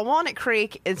 First of all, Walnut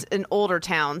Creek is an older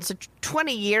town, so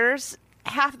 20 years,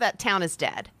 half of that town is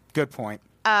dead. Good point.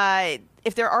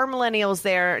 If there are millennials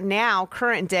there now,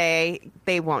 current day,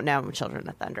 they won't know Children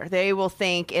of Thunder. They will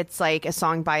think it's like a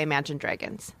song by Imagine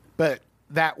Dragons. But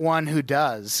that one who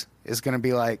does is going to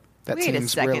be like, that Wait seems a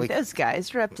second, really... those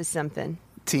guys are up to something.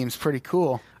 Seems pretty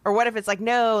cool. Or what if it's like,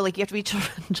 no, like you have to be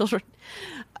children.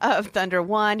 of Thunder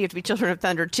 1. You have to be Children of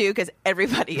Thunder 2 because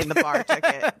everybody in the bar took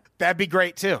it. That'd be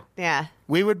great, too. Yeah.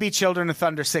 We would be Children of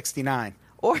Thunder 69.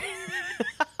 Or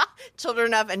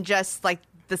Children of and just like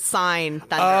the sign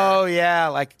Thunder. Oh, yeah,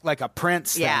 like a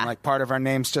Prince thing. Yeah. Like part of our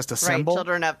name's just a symbol. Right,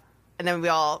 Children of, and then we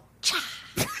all,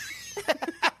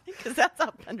 because that's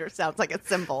how Thunder sounds, like a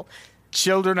symbol.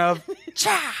 Children of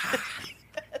Cha.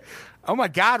 Oh, my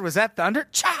God, was that Thunder?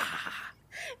 Cha.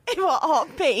 And we'll all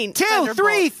paint 2,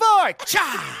 3, 4,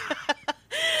 Cha.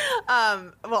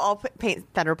 We'll all paint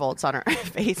thunderbolts on our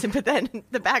face, but then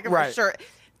the back of our shirt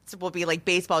will be like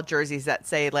baseball jerseys that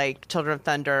say like Children of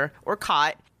Thunder or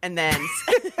Caught, and then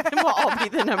we'll all be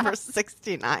the number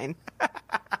 69.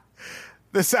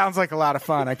 This sounds like a lot of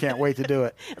fun. I can't wait to do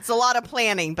it. It's a lot of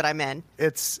planning, but I'm in.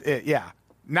 Yeah.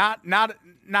 Not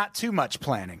too much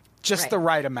planning. Just the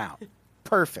right amount.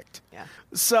 Perfect. Yeah.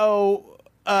 So,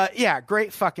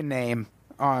 great fucking name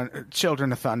on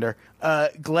Children of Thunder.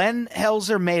 Glenn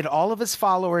Helzer made all of his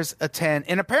followers attend,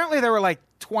 and apparently there were like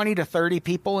 20 to 30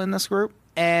 people in this group,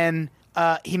 and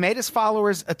he made his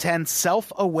followers attend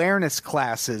self-awareness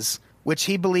classes, which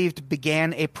he believed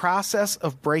began a process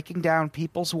of breaking down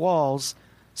people's walls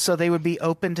so they would be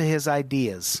open to his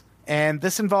ideas. And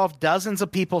this involved dozens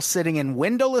of people sitting in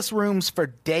windowless rooms for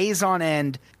days on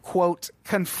end, quote,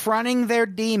 confronting their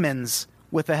demons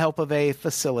with the help of a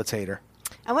facilitator.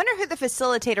 I wonder who the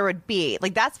facilitator would be.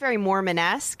 Like, that's very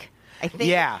Mormon-esque, I think.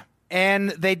 Yeah. And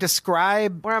they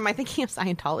describe... Or am I thinking of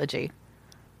Scientology?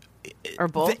 Or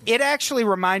both? It actually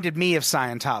reminded me of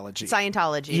Scientology.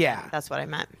 Scientology. Yeah. That's what I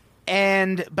meant.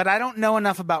 But I don't know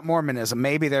enough about Mormonism.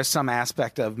 Maybe there's some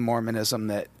aspect of Mormonism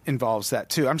that involves that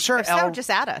too. I'm sure. If so, just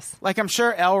add us. Like I'm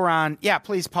sure L. Ron. Yeah,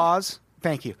 please pause.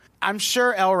 Thank you. I'm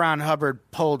sure L. Ron Hubbard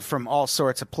pulled from all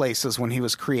sorts of places when he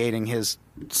was creating his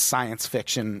science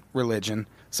fiction religion.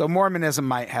 So Mormonism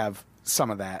might have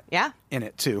some of that. In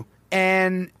it too.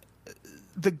 And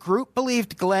the group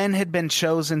believed Glenn had been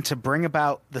chosen to bring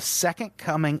about the second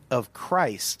coming of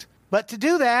Christ, but to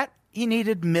do that, he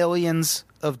needed millions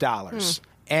of dollars.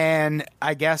 And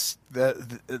I guess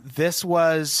this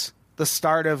was the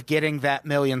start of getting that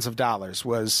millions of dollars,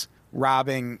 was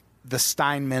robbing the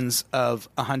Steinmans of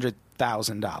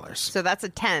 $100,000. So that's a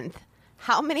tenth.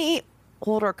 How many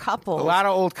older couples? A lot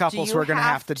of old couples were going to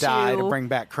have to die to bring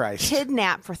back Christ.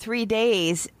 Kidnap for 3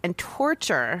 days and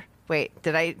torture. Wait,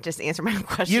 did I just answer my own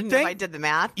question? If I did the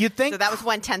math? You'd think... So that was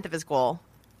 1/10 of his goal.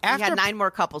 He had 9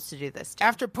 more couples to do this to.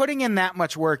 After putting in that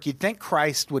much work, you'd think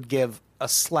Christ would give a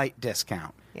slight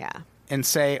discount. Yeah. And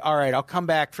say, all right, I'll come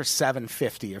back for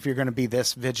 $750 if you're going to be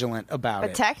this vigilant about it.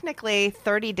 But technically,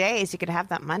 30 days, you could have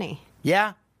that money.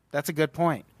 Yeah, that's a good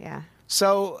point. Yeah.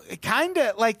 So kind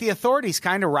of like the authorities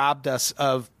kind of robbed us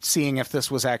of seeing if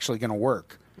this was actually going to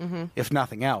work, if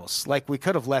nothing else. Like we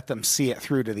could have let them see it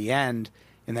through to the end,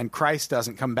 and then Christ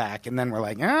doesn't come back, and then we're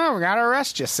like, oh, we got to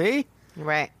arrest you, see?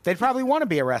 Right. They'd probably want to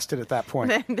be arrested at that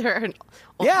point. They're an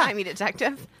old-timey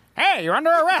detective. Hey, you're under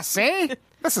arrest, see?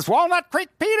 This is Walnut Creek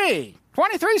PD,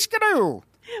 23 Skidoo.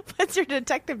 What's your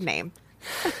detective name?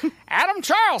 Adam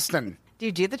Charleston. Do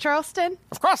you do the Charleston?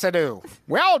 Of course I do.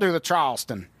 We all do the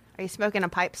Charleston. Are you smoking a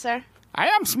pipe, sir? I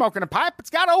am smoking a pipe. It's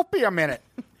got opium in it.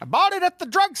 I bought it at the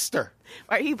drugstore.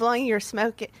 Why are you blowing your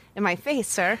smoke in my face,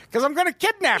 sir? Because I'm going to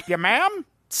kidnap you, ma'am.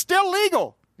 It's still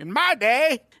legal in my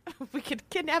day. We could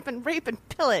kidnap and rape and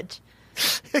pillage.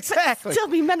 Exactly. Still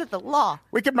be men of the law.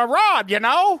 We could maraud, you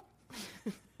know.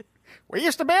 We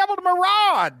used to be able to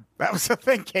maraud. That was the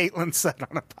thing Caitlin said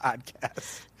on a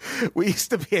podcast. We used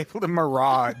to be able to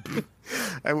maraud.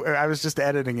 I was just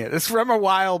editing it. It's from a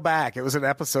while back. It was an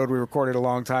episode we recorded a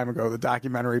long time ago, the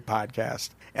documentary podcast.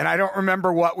 And I don't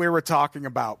remember what we were talking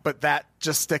about, but that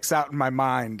just sticks out in my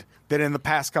mind that in the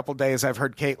past couple days I've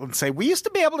heard Caitlin say, we used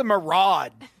to be able to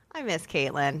maraud. I miss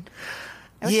Caitlin.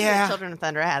 I wish the Children of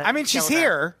Thunder had it. I mean, she's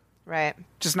here. Right.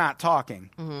 Just not talking.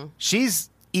 Mm-hmm. She's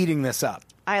eating this up.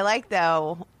 I like,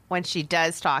 though, when she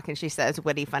does talk and she says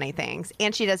witty, funny things.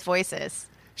 And she does voices.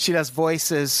 She does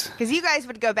voices. Because you guys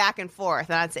would go back and forth,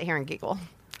 and I'd sit here and giggle.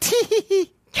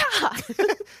 Cha!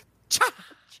 Cha!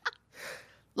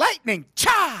 Lightning!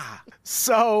 Cha!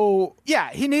 So,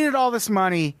 yeah, he needed all this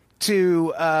money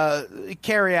to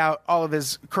carry out all of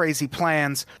his crazy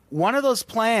plans. One of those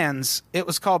plans, it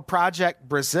was called Project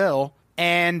Brazil,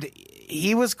 and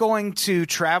he was going to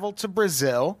travel to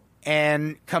Brazil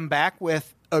and come back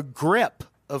with a grip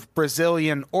of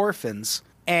Brazilian orphans,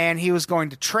 and he was going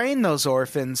to train those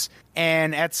orphans,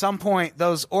 and at some point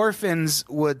those orphans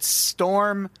would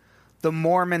storm the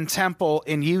Mormon temple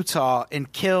in Utah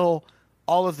and kill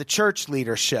all of the church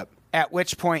leadership, at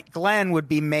which point Glenn would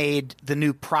be made the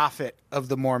new prophet of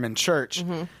the Mormon Church.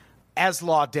 Mm-hmm. as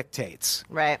law dictates.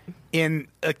 Right. In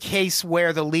a case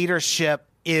where the leadership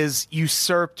is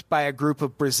usurped by a group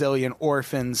of Brazilian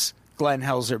orphans, Glenn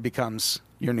Helzer becomes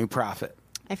your new prophet.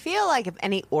 I feel like if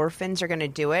any orphans are going to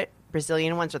do it,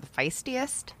 Brazilian ones are the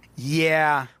feistiest.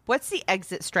 Yeah. What's the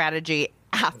exit strategy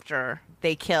after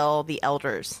they kill the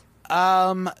elders?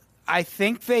 I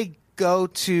think they go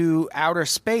to outer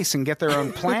space and get their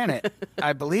own planet,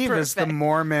 I believe is the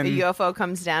Mormon... The UFO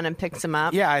comes down and picks them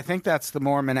up. Yeah, I think that's the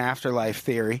Mormon afterlife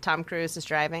theory. Tom Cruise is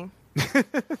driving.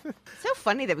 So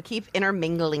funny that we keep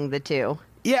intermingling the two.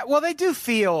 Yeah, well, they do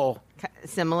feel...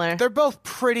 Similar. They're both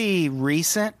pretty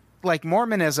recent. Like,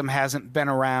 Mormonism hasn't been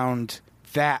around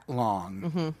that long.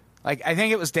 Mm-hmm. Like, I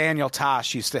think it was Daniel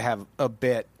Tosh used to have a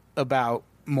bit about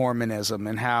Mormonism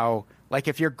and how, like,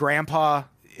 if your grandpa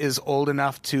is old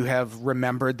enough to have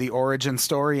remembered the origin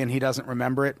story and he doesn't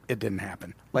remember it, it didn't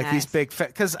happen. Like, nice. These big...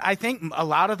 Because I think a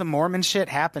lot of the Mormon shit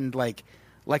happened, like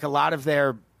a lot of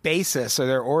their basis or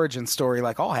their origin story,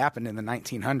 like, all happened in the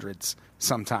 1900s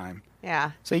sometime.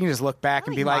 Yeah. So you can just look back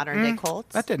and be like, modern-day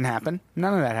cults. That didn't happen.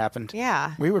 None of that happened.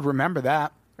 Yeah. We would remember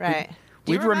that. Right.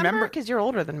 Do you remember? Because you're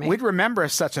older than me. We'd remember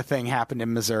if such a thing happened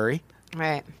in Missouri.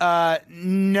 Right.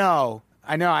 No.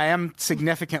 I know I am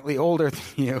significantly older than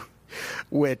you,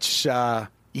 which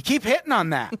you keep hitting on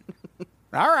that.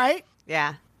 All right.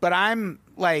 Yeah. But I'm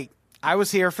like, I was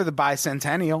here for the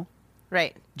bicentennial.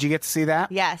 Right. Did you get to see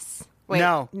that? Yes. Wait,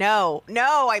 No,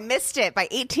 I missed it by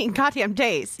 18 goddamn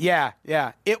days. Yeah.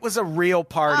 It was a real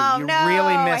party. Oh, you no.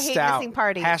 really I missed hate out. missing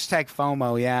parties. Hashtag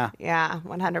FOMO, yeah. Yeah,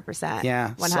 100%.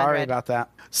 Yeah, 100. sorry about that.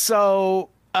 So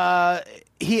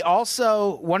he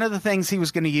also, one of the things he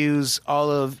was going to use all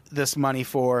of this money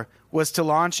for was to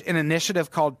launch an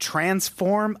initiative called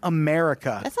Transform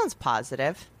America. That sounds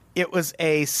positive. It was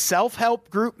a self-help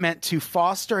group meant to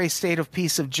foster a state of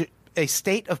peace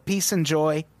and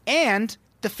joy and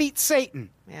defeat Satan.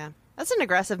 Yeah. That's an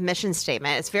aggressive mission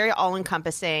statement. It's very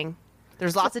all-encompassing.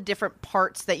 There's lots of different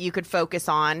parts that you could focus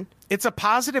on. It's a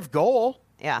positive goal.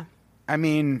 Yeah. I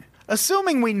mean,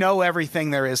 assuming we know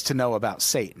everything there is to know about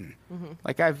Satan. Mm-hmm.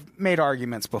 Like I've made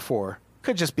arguments before.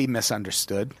 Could just be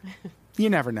misunderstood.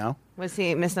 You never know. Was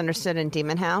he misunderstood in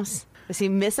Demon House? Was he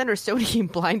misunderstood when he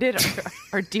blinded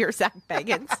our dear Zach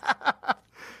Bagans?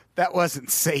 That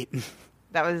wasn't Satan.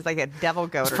 That was like a devil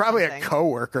goat. It's probably something. a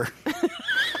coworker.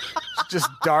 Just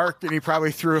dark, and he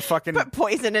probably threw a fucking put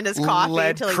poison in his coffee lead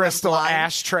until he crystal went blind.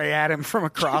 ashtray at him from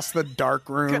across the dark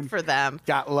room. Good for them.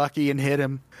 Got lucky and hit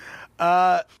him.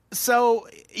 So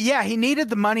yeah, he needed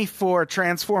the money for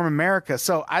Transform America.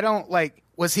 So I don't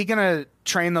was he going to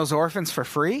train those orphans for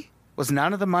free? Was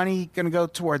none of the money going to go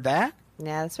toward that?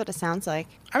 Yeah, that's what it sounds like.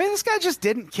 I mean, this guy just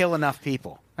didn't kill enough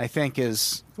people, I think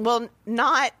is... Well,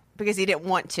 not because he didn't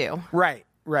want to. Right.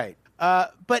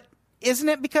 But isn't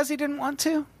it because he didn't want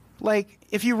to? Like,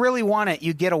 if you really want it,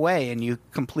 you get away and you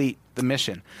complete the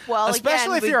mission. Well,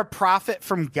 especially if you're a prophet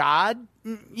from God.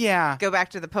 Yeah. Go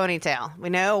back to the ponytail. We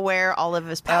know where all of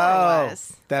his power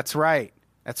was. That's right.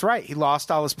 He lost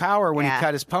all his power when he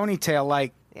cut his ponytail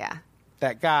like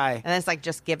that guy. And it's like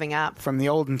just giving up. From the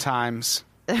olden times.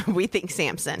 We think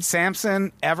Samson.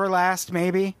 Everlast,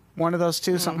 maybe. One of those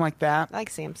two, something like that. I like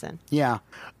Samson. Yeah.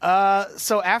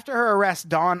 So after her arrest,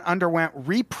 Dawn underwent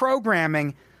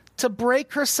reprogramming to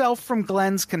break herself from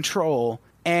Glenn's control,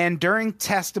 and during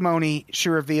testimony, she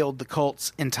revealed the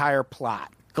cult's entire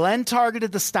plot. Glenn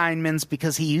targeted the Steinmans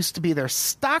because he used to be their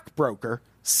stockbroker.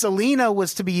 Selena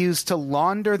was to be used to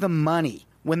launder the money.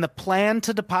 When the plan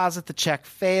to deposit the check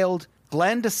failed,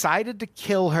 Glenn decided to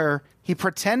kill her. He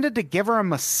pretended to give her a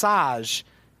massage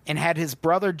and had his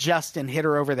brother Justin hit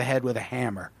her over the head with a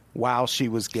hammer while she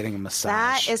was getting a massage.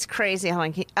 That is crazy.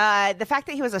 The fact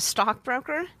that he was a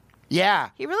stockbroker... Yeah.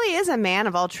 He really is a man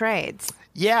of all trades.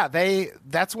 Yeah,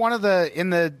 that's one of in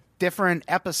the different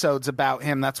episodes about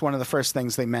him, that's one of the first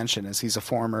things they mention is he's a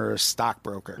former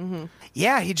stockbroker. Mm-hmm.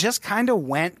 Yeah, he just kind of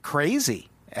went crazy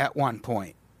at one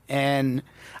point. And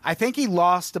I think he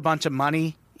lost a bunch of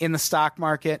money in the stock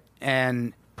market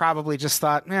and probably just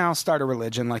thought, I'll start a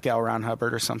religion like L. Ron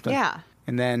Hubbard or something. Yeah.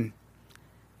 And then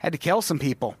had to kill some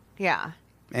people. Yeah.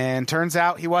 And turns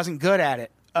out he wasn't good at it.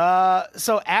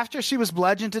 So after she was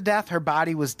bludgeoned to death, her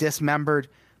body was dismembered.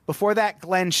 Before that,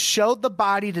 Glenn showed the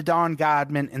body to Dawn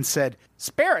Godman and said,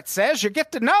 "Spirit says you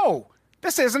get to know.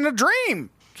 This isn't a dream."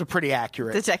 Which is pretty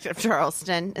accurate. Detective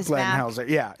Charleston is Glenn back. Helzer.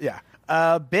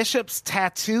 Yeah. Bishop's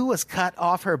tattoo was cut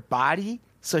off her body,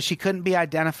 so she couldn't be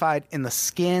identified, and the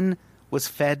skin was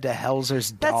fed to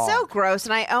Helzer's dog. That's so gross,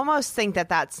 and I almost think that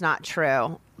that's not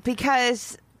true,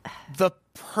 because... The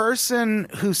person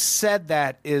who said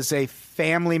that is a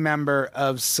family member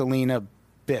of Selena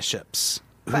Bishop's.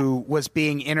 who was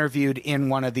being interviewed in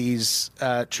one of these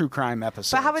true crime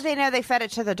episodes. But how would they know they fed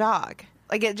it to the dog?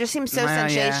 Like, it just seems so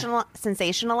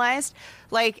sensationalized.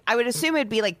 Like, I would assume it'd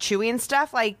be like chewing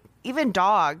stuff. Like, even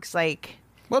dogs, like...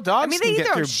 Well, dogs I mean, can they eat get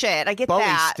their own through shit. I get bully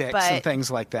that, sticks but... and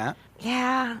things like that.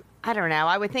 Yeah, I don't know.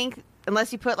 I would think,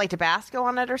 unless you put, like, Tabasco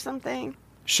on it or something.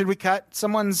 Should we cut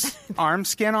someone's arm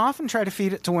skin off and try to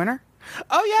feed it to Winter?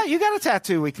 Oh, yeah, you got a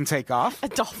tattoo we can take off. A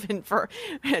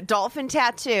dolphin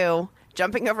tattoo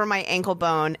jumping over my ankle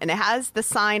bone, and it has the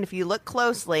sign, if you look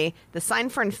closely, the sign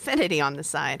for infinity on the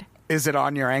side. Is it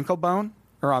on your ankle bone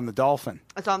or on the dolphin?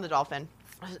 It's on the dolphin.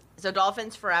 So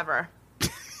dolphins forever.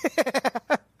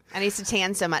 I used to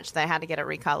tan so much that I had to get it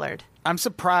recolored. I'm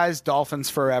surprised Dolphins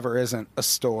Forever isn't a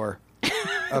store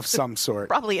of some sort.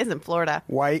 Probably is in Florida.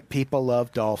 White people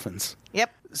love dolphins.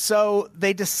 Yep. So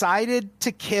they decided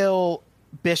to kill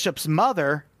Bishop's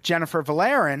mother, Jennifer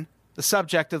Valerian, the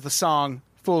subject of the song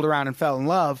Fooled Around and Fell in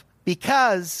Love,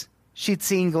 because she'd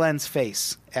seen Glenn's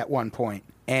face at one point,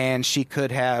 and she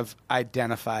could have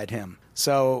identified him.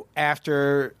 So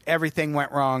after everything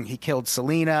went wrong, he killed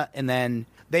Selena, and then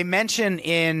they mention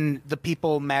in the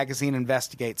People Magazine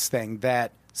Investigates thing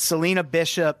that Selena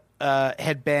Bishop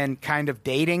had been kind of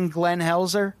dating Glenn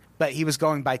Helzer, but he was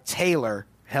going by Taylor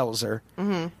Helzer.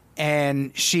 Mm-hmm.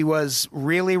 And she was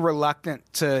really reluctant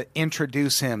to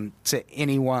introduce him to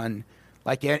anyone,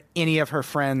 like any of her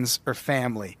friends or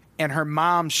family. And her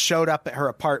mom showed up at her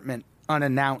apartment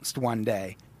unannounced one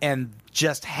day and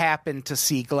just happened to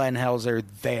see Glenn Helzer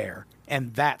there.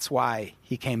 And that's why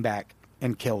he came back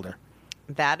and killed her.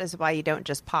 That is why you don't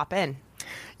just pop in.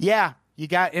 Yeah, you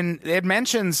got, and it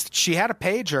mentions she had a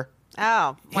pager.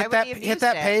 Oh, why would you have hit used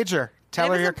that it? pager.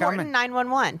 Tell her you're coming.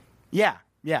 911. Yeah,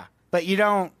 but you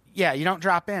don't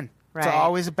drop in. Right. It's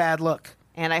always a bad look.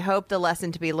 And I hope the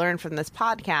lesson to be learned from this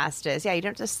podcast is, you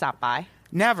don't just stop by.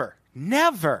 Never.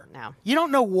 No. You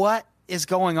don't know what is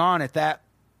going on at that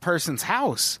person's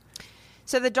house.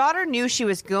 So the daughter knew she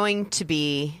was going to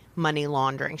be money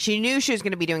laundering. She knew she was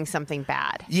going to be doing something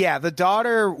bad. Yeah, the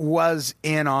daughter was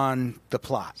in on the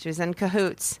plot. She was in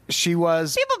cahoots. She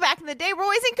was. People back in the day were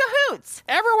always in cahoots.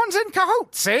 Everyone's in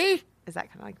cahoots, see? Is that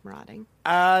kind of like marauding?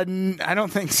 I don't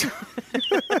think so.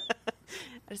 I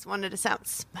just wanted to sound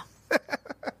small.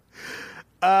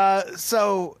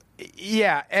 So,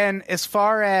 yeah, and as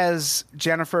far as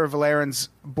Jennifer Valerian's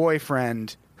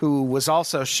boyfriend, who was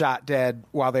also shot dead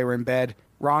while they were in bed,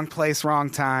 wrong place, wrong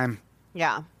time.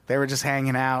 Yeah. They were just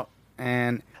hanging out,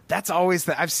 and that's always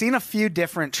I've seen a few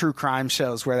different true crime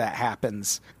shows where that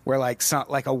happens, where like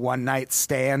a one-night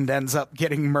stand ends up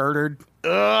getting murdered.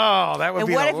 Oh, that would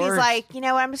be the worst. And what if he's like, you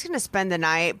know what, I'm just going to spend the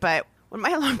night, but when my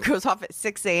alarm goes off at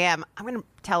 6 a.m., I'm going to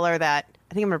tell her that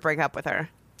I think I'm going to break up with her.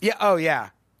 Yeah, oh yeah.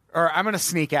 Or I'm going to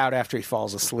sneak out after he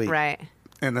falls asleep. Right.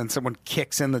 And then someone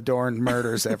kicks in the door and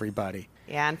murders everybody.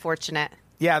 Yeah, unfortunate.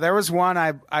 Yeah, there was one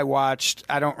I watched.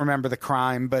 I don't remember the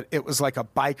crime, but it was like a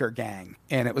biker gang,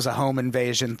 and it was a home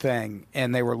invasion thing,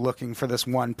 and they were looking for this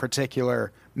one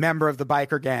particular member of the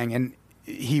biker gang, and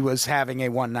he was having a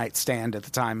one-night stand at the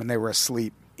time, and they were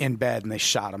asleep in bed, and they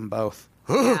shot them both.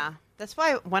 Yeah, that's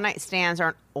why one-night stands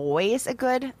aren't always a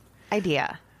good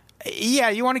idea. Yeah,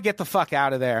 you want to get the fuck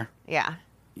out of there. Yeah.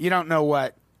 You don't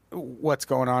know what's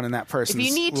going on in that person's life. If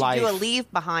you need to do a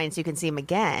leave behind so you can see him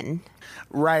again.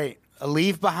 Right. A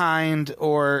leave behind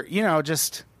or,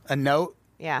 just a note.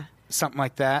 Yeah. Something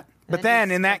like that. But then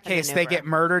in that case, they maneuver. get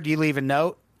murdered. You leave a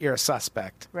note, you're a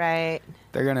suspect. Right.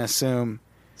 They're going to assume.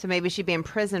 So maybe she'd be in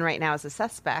prison right now as a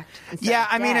suspect. Yeah,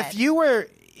 I mean, if you were,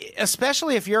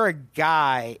 especially if you're a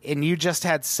guy and you just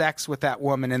had sex with that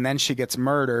woman and then she gets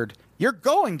murdered, you're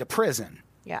going to prison.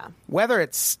 Yeah. Whether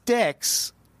it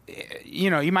sticks,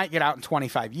 you might get out in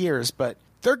 25 years, but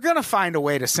they're going to find a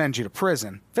way to send you to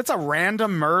prison. If it's a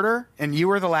random murder and you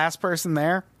were the last person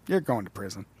there, you're going to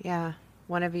prison. Yeah.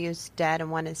 One of you is dead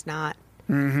and one is not.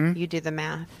 Mm-hmm. You do the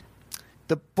math.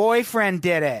 The boyfriend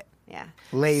did it. Yeah.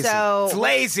 Lazy. So it's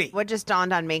lazy. What just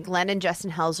dawned on me, Glenn and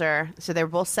Justin Helzer, so they were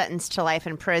both sentenced to life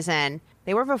in prison.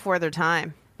 They were before their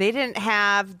time. They didn't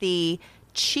have the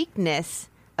cheekness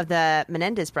of the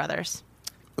Menendez brothers.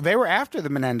 They were after the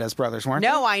Menendez brothers, weren't they?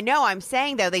 No, I know. I'm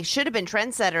saying, though, they should have been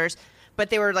trendsetters, but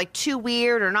they were, like, too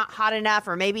weird or not hot enough,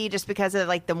 or maybe just because of,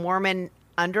 like, the Mormon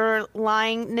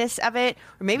underlyingness of it,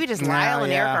 or maybe just Lyle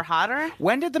and Eric are hotter.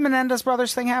 When did the Menendez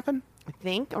brothers thing happen? I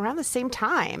think around the same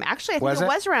time. Actually, I think it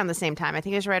was around the same time. I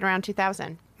think it was right around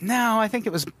 2000. No, I think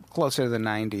it was closer to the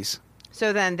 90s.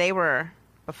 So then they were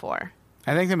before.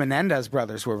 I think the Menendez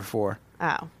brothers were before.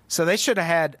 Oh. So they should have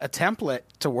had a template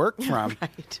to work from.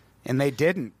 Right. And they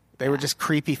didn't. They were just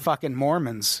creepy fucking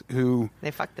Mormons who...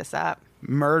 They fucked this up.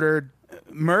 Murdered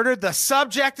Murdered the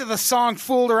subject of the song,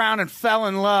 fooled around and fell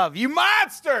in love. You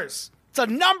monsters! It's a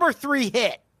number 3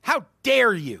 hit. How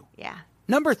dare you? Yeah.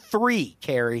 Number 3,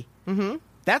 Kari. Mm-hmm.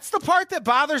 That's the part that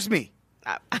bothers me.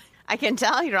 I can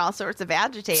tell you're all sorts of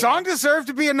agitated. Song deserved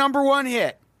to be a number 1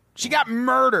 hit. She got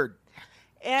murdered.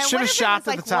 And should have shot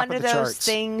to the top of the charts. One of those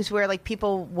things where like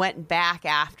people went back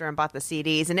after and bought the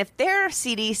CDs, and if their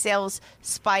CD sales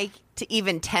spike to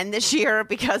even 10 this year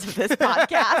because of this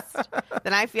podcast,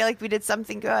 then I feel like we did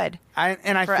something good.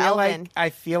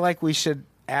 I feel like we should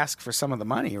ask for some of the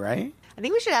money, right? I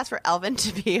think we should ask for Elvin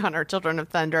to be on our Children of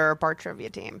Thunder or Bar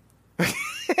Trivia team.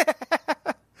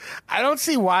 I don't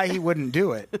see why he wouldn't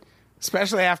do it,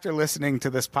 especially after listening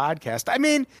to this podcast. I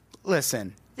mean,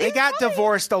 listen, they got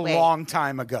divorced a long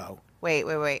time ago. Wait.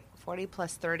 40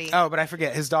 plus 30. Oh, but I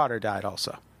forget. His daughter died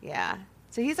also. Yeah.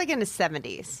 So he's like in his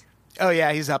 70s. Oh,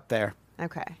 yeah, he's up there.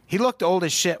 Okay. He looked old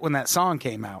as shit when that song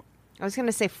came out. I was going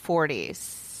to say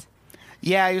 40s.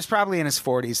 Yeah, he was probably in his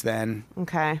 40s then.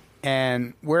 Okay.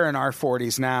 And we're in our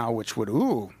 40s now, which would,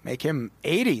 make him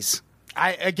 80s.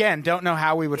 I, again, don't know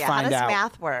how we would find out. How does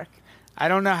math work? I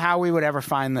don't know how we would ever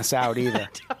find this out either.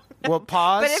 We'll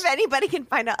pause. But if anybody can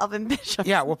find out Elvin Bishop.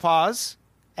 Yeah, we'll pause.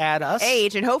 Add us.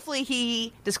 Age, and hopefully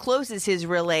he discloses his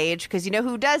real age, because you know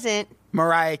who doesn't?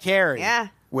 Mariah Carey. Yeah.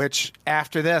 Which,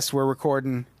 after this, we're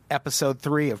recording episode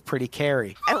 3 of Pretty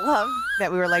Carey. I love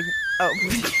that we were like,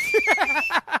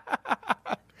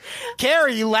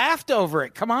 Carey, you laughed over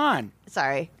it. Come on.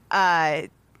 Sorry. I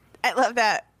love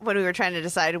that when we were trying to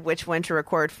decide which one to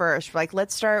record first, we're like,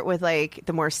 let's start with like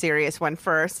the more serious one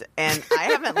first. And I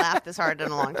haven't laughed this hard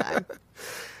in a long time.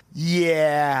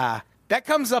 Yeah. That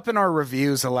comes up in our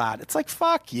reviews a lot. It's like,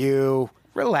 fuck you.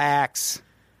 Relax.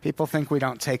 People think we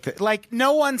don't take the... Like,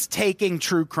 no one's taking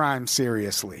true crime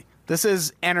seriously. This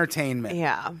is entertainment.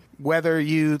 Yeah. Whether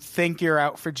you think you're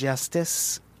out for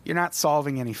justice, you're not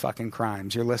solving any fucking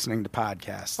crimes. You're listening to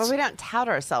podcasts. Well, we don't tout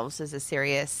ourselves as a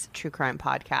serious true crime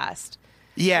podcast.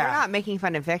 Yeah. We're not making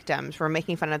fun of victims. We're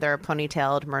making fun of their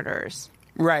ponytailed murders.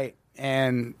 Right.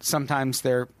 And sometimes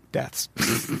they're deaths.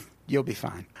 You'll be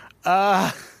fine.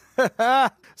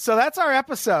 So that's our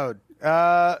episode.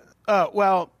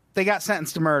 Well, they got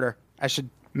sentenced to murder. I should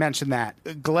mention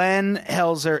that. Glenn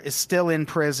Helzer is still in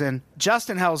prison.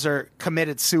 Justin Helzer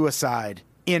committed suicide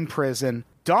in prison.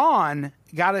 Dawn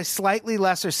got a slightly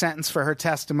lesser sentence for her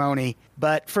testimony,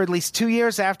 but for at least 2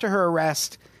 years after her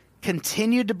arrest,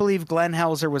 continued to believe Glenn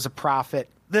Helzer was a prophet.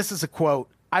 This is a quote.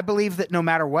 "I believe that no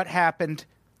matter what happened,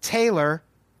 Taylor,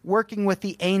 working with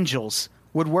the angels,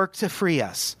 would work to free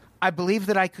us. I believe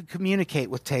that I could communicate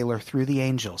with Taylor through the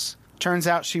angels." Turns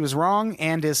out she was wrong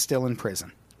and is still in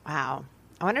prison. Wow.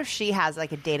 I wonder if she has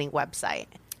like a dating website.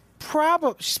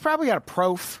 She's probably got a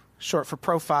prof, short for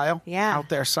profile, out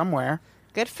there somewhere.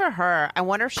 Good for her. I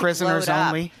wonder if she glowed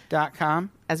up. Prisonersonly.com.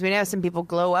 As we know, some people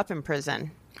glow up in prison.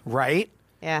 Right?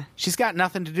 Yeah. She's got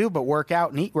nothing to do but work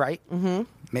out and eat right. Mm-hmm.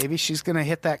 Maybe she's going to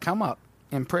hit that come up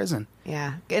in prison.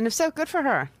 Yeah. And if so, good for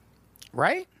her.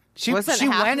 Right? She went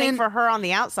in for her on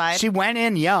the outside. She went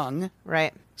in young.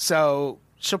 Right. So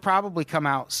she'll probably come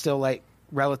out still like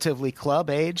relatively club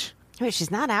age. Wait,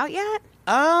 she's not out yet?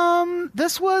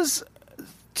 This was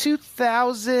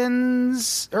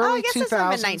 2000s, early 2000s. I guess it's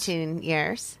been 19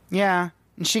 years. Yeah.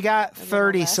 And she got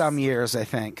 30 some years, I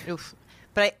think. Oof.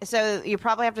 But so you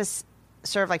probably have to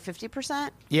serve like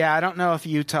 50%? Yeah, I don't know if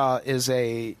Utah is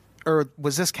or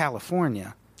was this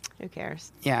California? Who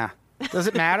cares? Yeah. Does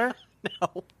it matter?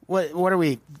 No. What are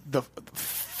we, the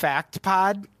fact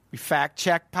pod? We fact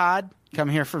check pod? Come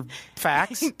here for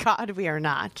facts? God, we are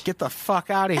not. Get the fuck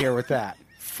out of here with that.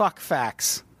 Fuck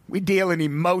facts. We deal in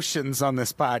emotions on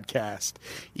this podcast.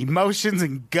 Emotions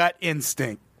and gut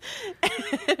instinct.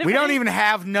 We don't even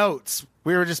have notes.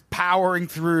 We were just powering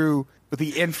through with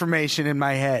the information in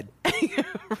my head.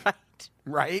 Right.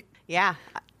 Right? Yeah.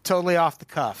 Totally off the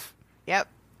cuff. Yep.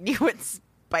 You would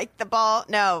spike the ball.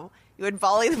 No. You would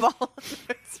volley the ball.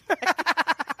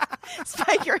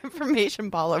 Spike your information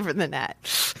ball over the net.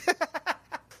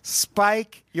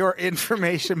 Spike your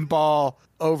information ball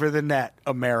over the net,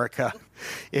 America.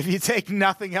 If you take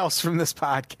nothing else from this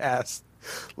podcast,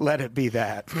 let it be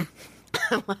that.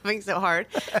 I'm laughing so hard.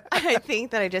 I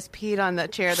think that I just peed on the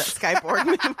chair that Sky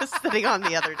Boardman was sitting on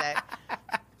the other day.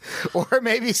 Or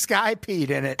maybe Sky peed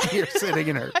in it. You're sitting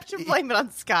in her. I should blame it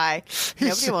on Sky.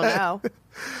 Nobody will know.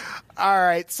 All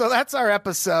right, so that's our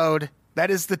episode.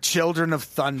 That is the Children of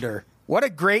Thunder. What a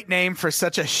great name for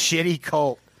such a shitty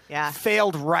cult. Yeah.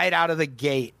 Failed right out of the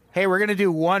gate. Hey, we're going to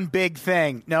do one big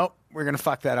thing. Nope, we're going to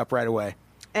fuck that up right away.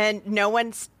 And no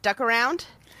one stuck around?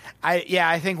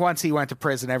 I think once he went to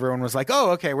prison, everyone was like,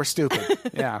 oh, okay, we're stupid.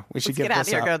 Yeah, we should get out of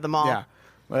here, go to the mall. Yeah.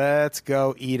 Let's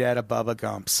go eat at a Bubba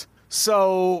Gump's.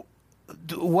 So,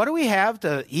 what do we have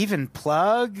to even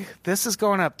plug? This is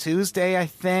going up Tuesday, I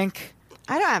think.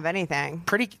 I don't have anything.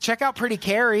 Check out Pretty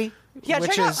Kari,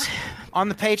 which is on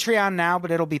the Patreon now, but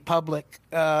it'll be public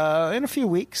in a few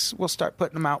weeks. We'll start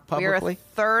putting them out publicly. We're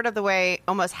a third of the way,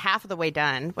 almost half of the way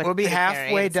done. We'll be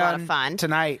halfway done. It's a lot of fun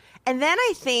tonight. And then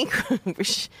I think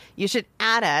you should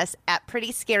add us at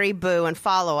Pretty Scary Boo and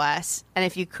follow us. And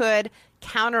if you could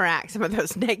counteract some of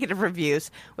those negative reviews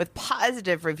with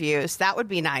positive reviews, that would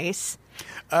be nice.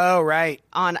 Oh, right.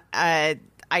 On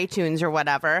iTunes or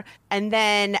whatever. And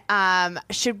then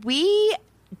should we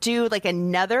do like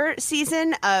another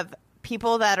season of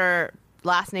people that are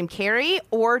last name Kari,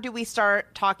 or do we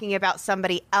start talking about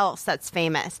somebody else that's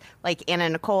famous, like Anna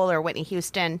Nicole or Whitney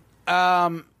Houston?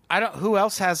 Who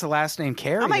else has the last name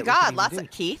Kari? Oh my God, lots of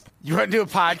Keith. You want to do a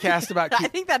podcast about Keith? I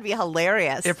think that'd be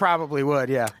hilarious. It probably would,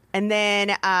 yeah. And then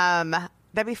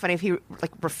that'd be funny if he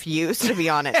like refused to be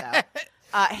on it though.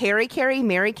 Harry Kari,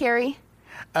 Mary Kari.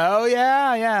 Oh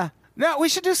yeah. No, we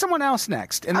should do someone else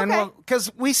next, and then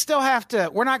because we still have to.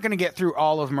 We're not going to get through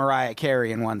all of Mariah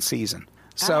Carey in one season,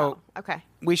 so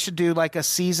we should do like a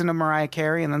season of Mariah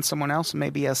Carey, and then someone else, and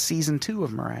maybe a season 2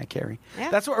 of Mariah Carey.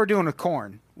 Yeah. That's what we're doing with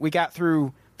Korn. We got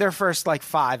through their first like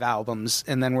 5 albums,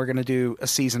 and then we're going to do a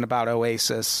season about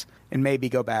Oasis, and maybe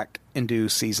go back and do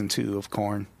season 2 of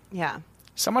Korn. Yeah,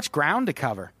 so much ground to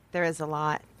cover. There is a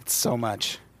lot. It's so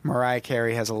much. Mariah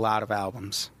Carey has a lot of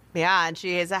albums. Yeah, and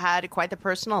she has had quite the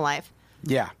personal life.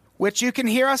 Yeah, which you can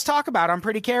hear us talk about on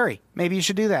Pretty Kari. Maybe you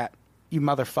should do that, you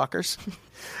motherfuckers.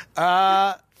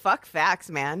 Fuck facts,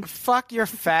 man. Fuck your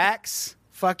facts.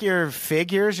 Fuck your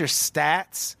figures, your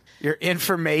stats, your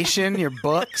information, your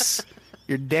books,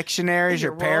 your dictionaries,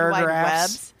 your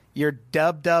paragraphs, your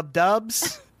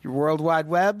dubs, your World Wide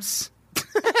Webs.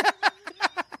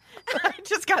 I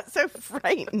just got so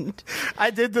frightened. I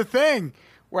did the thing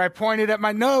where I pointed at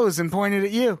my nose and pointed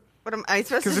at you. What am I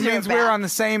supposed to do? Because it means we're on the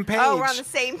same page. Oh, we're on the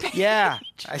same page. Yeah.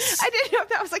 I didn't know if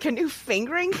that was like a new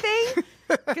fingering thing.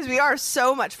 Because we are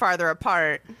so much farther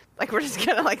apart. Like we're just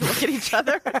going to like look at each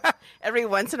other every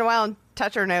once in a while and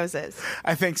touch our noses.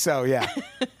 I think so, yeah.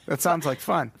 That sounds like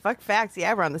fun. Fuck facts.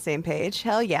 Yeah, we're on the same page.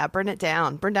 Hell yeah. Burn it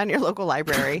down. Burn down your local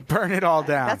library. Burn it all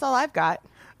down. That's all I've got.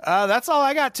 That's all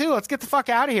I got, too. Let's get the fuck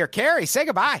out of here. Kari, say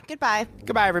goodbye. Goodbye.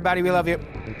 Goodbye, everybody. We love you.